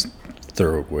then just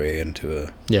throw away into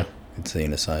a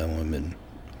insane asylum. And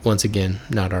once again,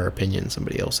 not our opinion,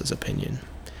 somebody else's opinion.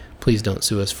 Please don't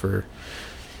sue us for $1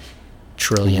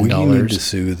 trillion. We need to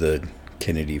sue the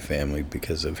Kennedy family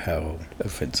because of how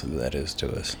offensive that is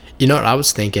to us. You know what I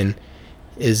was thinking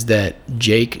is that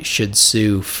Jake should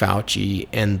sue Fauci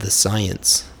and the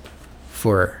science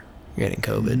for getting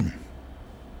COVID.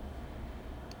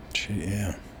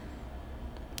 Yeah.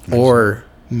 Or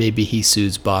maybe he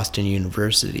sues Boston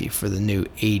University for the new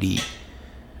 80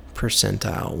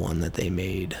 percentile one that they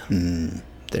made.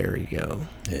 There you go.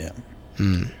 Yeah.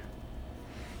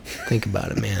 Think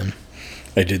about it, man.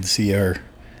 I did see our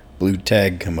blue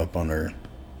tag come up on our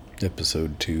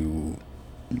episode 2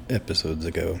 episodes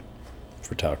ago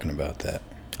for talking about that.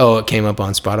 Oh, it came up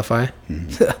on Spotify?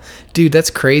 Dude, that's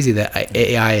crazy that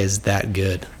AI is that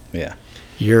good. Yeah.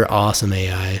 You're awesome,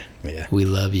 AI. Yeah. We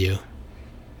love you.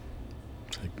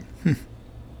 It's like,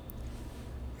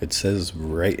 It says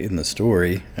right in the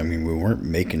story. I mean, we weren't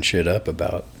making shit up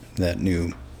about that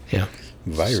new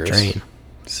virus. Strain.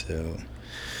 So,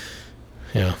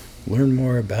 yeah. Learn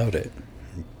more about it.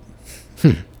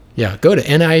 Yeah, go to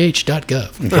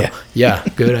nih.gov. Yeah. Yeah,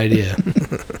 good idea.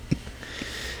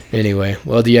 Anyway,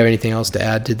 well, do you have anything else to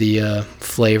add to the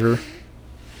flavor?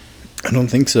 I don't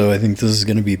think so. I think this is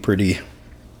going to be pretty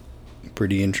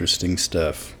interesting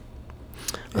stuff.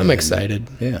 I'm excited.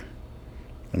 Yeah.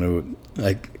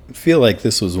 I feel like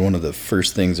this was one of the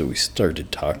first things that we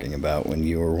started talking about when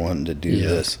you were wanting to do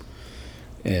this.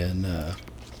 And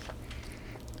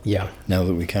now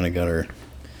that we kind of got our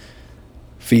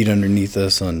feet underneath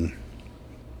us on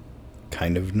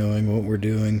kind of knowing what we're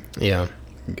doing. Yeah.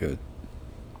 Good.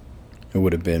 It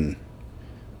would have been,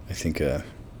 I think, a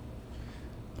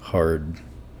hard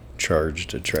charge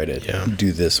to try to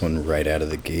do this one right out of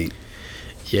the gate.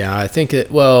 Yeah, I think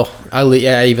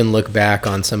I even look back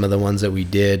on some of the ones that we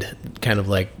did kind of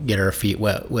like get our feet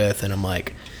wet with, and I'm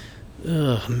like,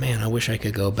 oh man, I wish I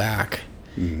could go back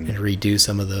and redo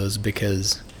some of those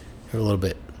because they're a little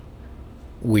bit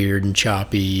weird and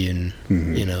choppy and,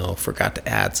 forgot to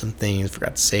add some things,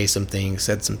 forgot to say some things,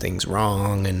 said some things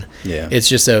wrong. And it's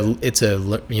just it's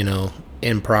a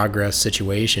in progress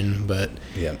situation. But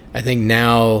I think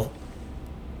now,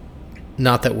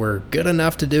 not that we're good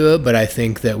enough to do it, but I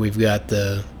think that we've got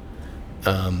the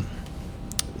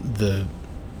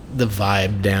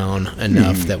vibe down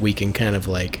enough that we can kind of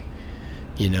like,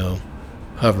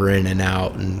 hover in and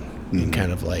out and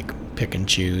kind of like pick and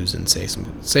choose and say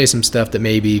some stuff that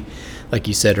maybe, like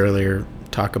you said earlier,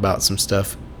 talk about some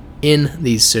stuff in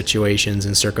these situations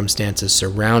and circumstances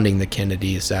surrounding the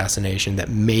Kennedy assassination that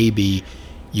maybe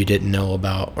you didn't know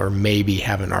about or maybe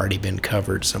haven't already been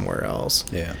covered somewhere else.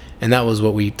 Yeah. And that was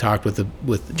what we talked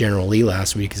with General Lee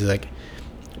last week, is like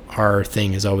our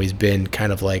thing has always been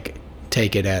kind of like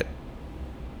take it at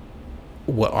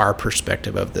what our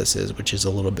perspective of this is, which is a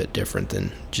little bit different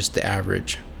than just the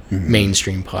average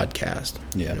mainstream podcast.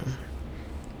 Yeah.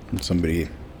 Somebody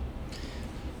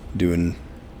doing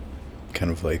kind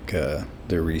of like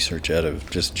their research out of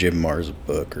just Jim Marr's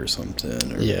book or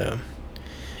something.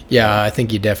 Yeah, I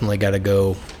think you definitely got to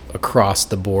go across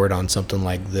the board on something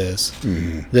like this.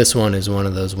 This one is one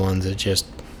of those ones that just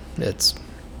it's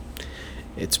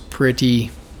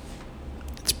pretty.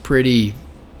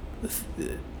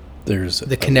 There's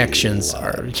the connections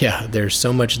are there's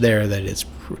so much there that it's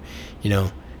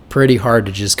pretty hard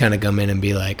to just kind of come in and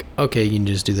be like, okay, you can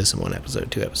just do this in one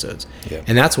episode, 2 episodes.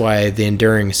 And that's why the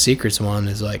Enduring Secrets one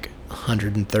is like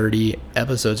 130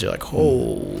 episodes. You're like,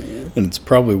 oh. And it's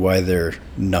probably why they're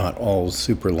not all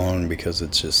super long, because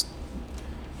it's just,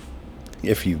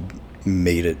 if you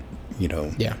made it,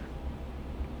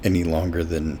 any longer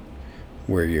than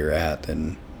where you're at,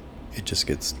 then it just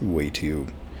gets way too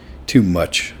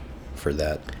much for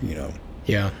that,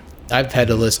 Yeah. I've had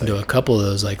to listen to a couple of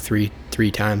those like three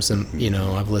times, and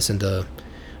I've listened to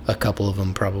a couple of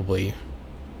them probably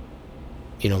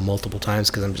multiple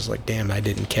times, because I'm just like, damn, I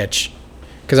didn't catch,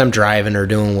 because I'm driving or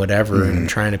doing whatever and I'm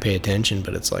trying to pay attention,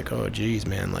 but it's like, oh geez,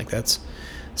 man, like that's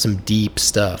some deep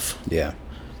stuff.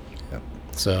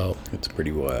 So it's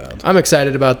pretty wild. I'm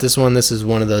excited about this one. This is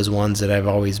one of those ones that I've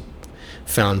always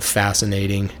found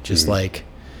fascinating, just like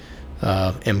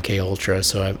MK Ultra.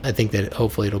 So I think that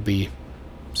hopefully it'll be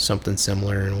something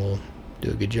similar, and we'll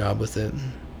do a good job with it,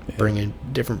 bring a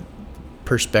different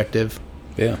perspective.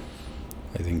 I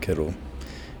think it'll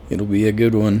be a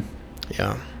good one.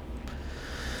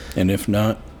 And if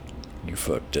not, you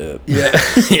fucked up.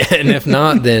 And if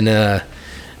not, then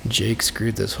Jake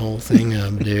screwed this whole thing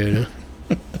up, dude.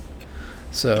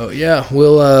 So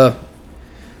we'll I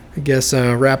guess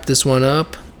wrap this one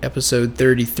up. Episode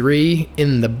 33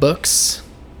 in the books.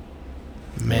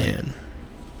 Man,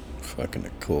 fucking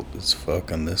occult as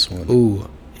fuck on this one. Ooh,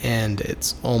 and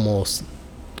it's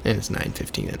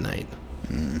 9:15 at night.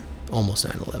 Almost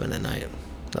 9:11 at night.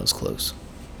 That was close.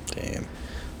 Damn.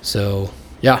 So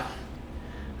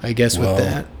I guess with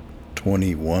that,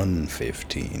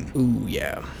 21:15. Ooh,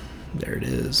 yeah, there it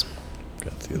is.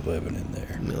 Got the 11 in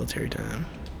there. Military time.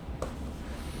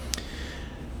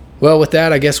 Well, with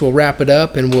that, I guess we'll wrap it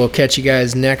up, and we'll catch you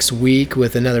guys next week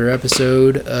with another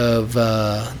episode of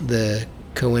the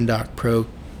CoIndoc Pro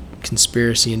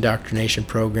Conspiracy Indoctrination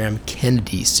Program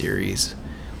Kennedy series.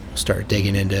 We'll start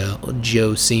digging into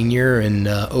Joe Sr. and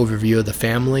overview of the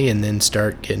family, and then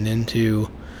start getting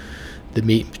into the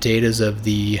meat and potatoes of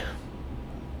the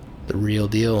real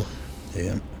deal.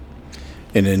 Yeah.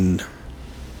 And then,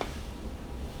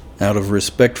 out of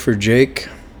respect for Jake,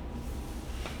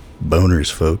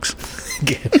 boners, folks.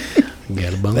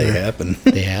 Got a boner. They happen.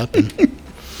 They happen.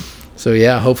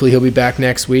 So hopefully he'll be back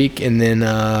next week, and then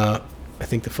I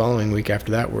think the following week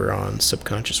after that we're on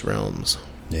Subconscious Realms.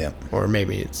 Yeah. Or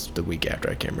maybe it's the week after.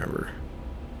 I can't remember.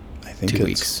 I think 2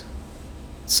 weeks.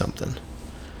 Something.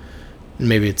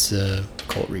 Maybe it's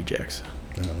Cult Rejects.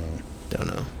 I don't know. Don't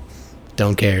know.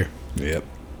 Don't care. Yep.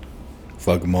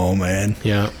 Fuck them all, man.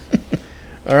 Yeah.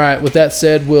 All right. With that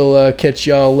said, we'll catch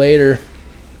y'all later.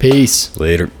 Peace.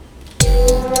 Later.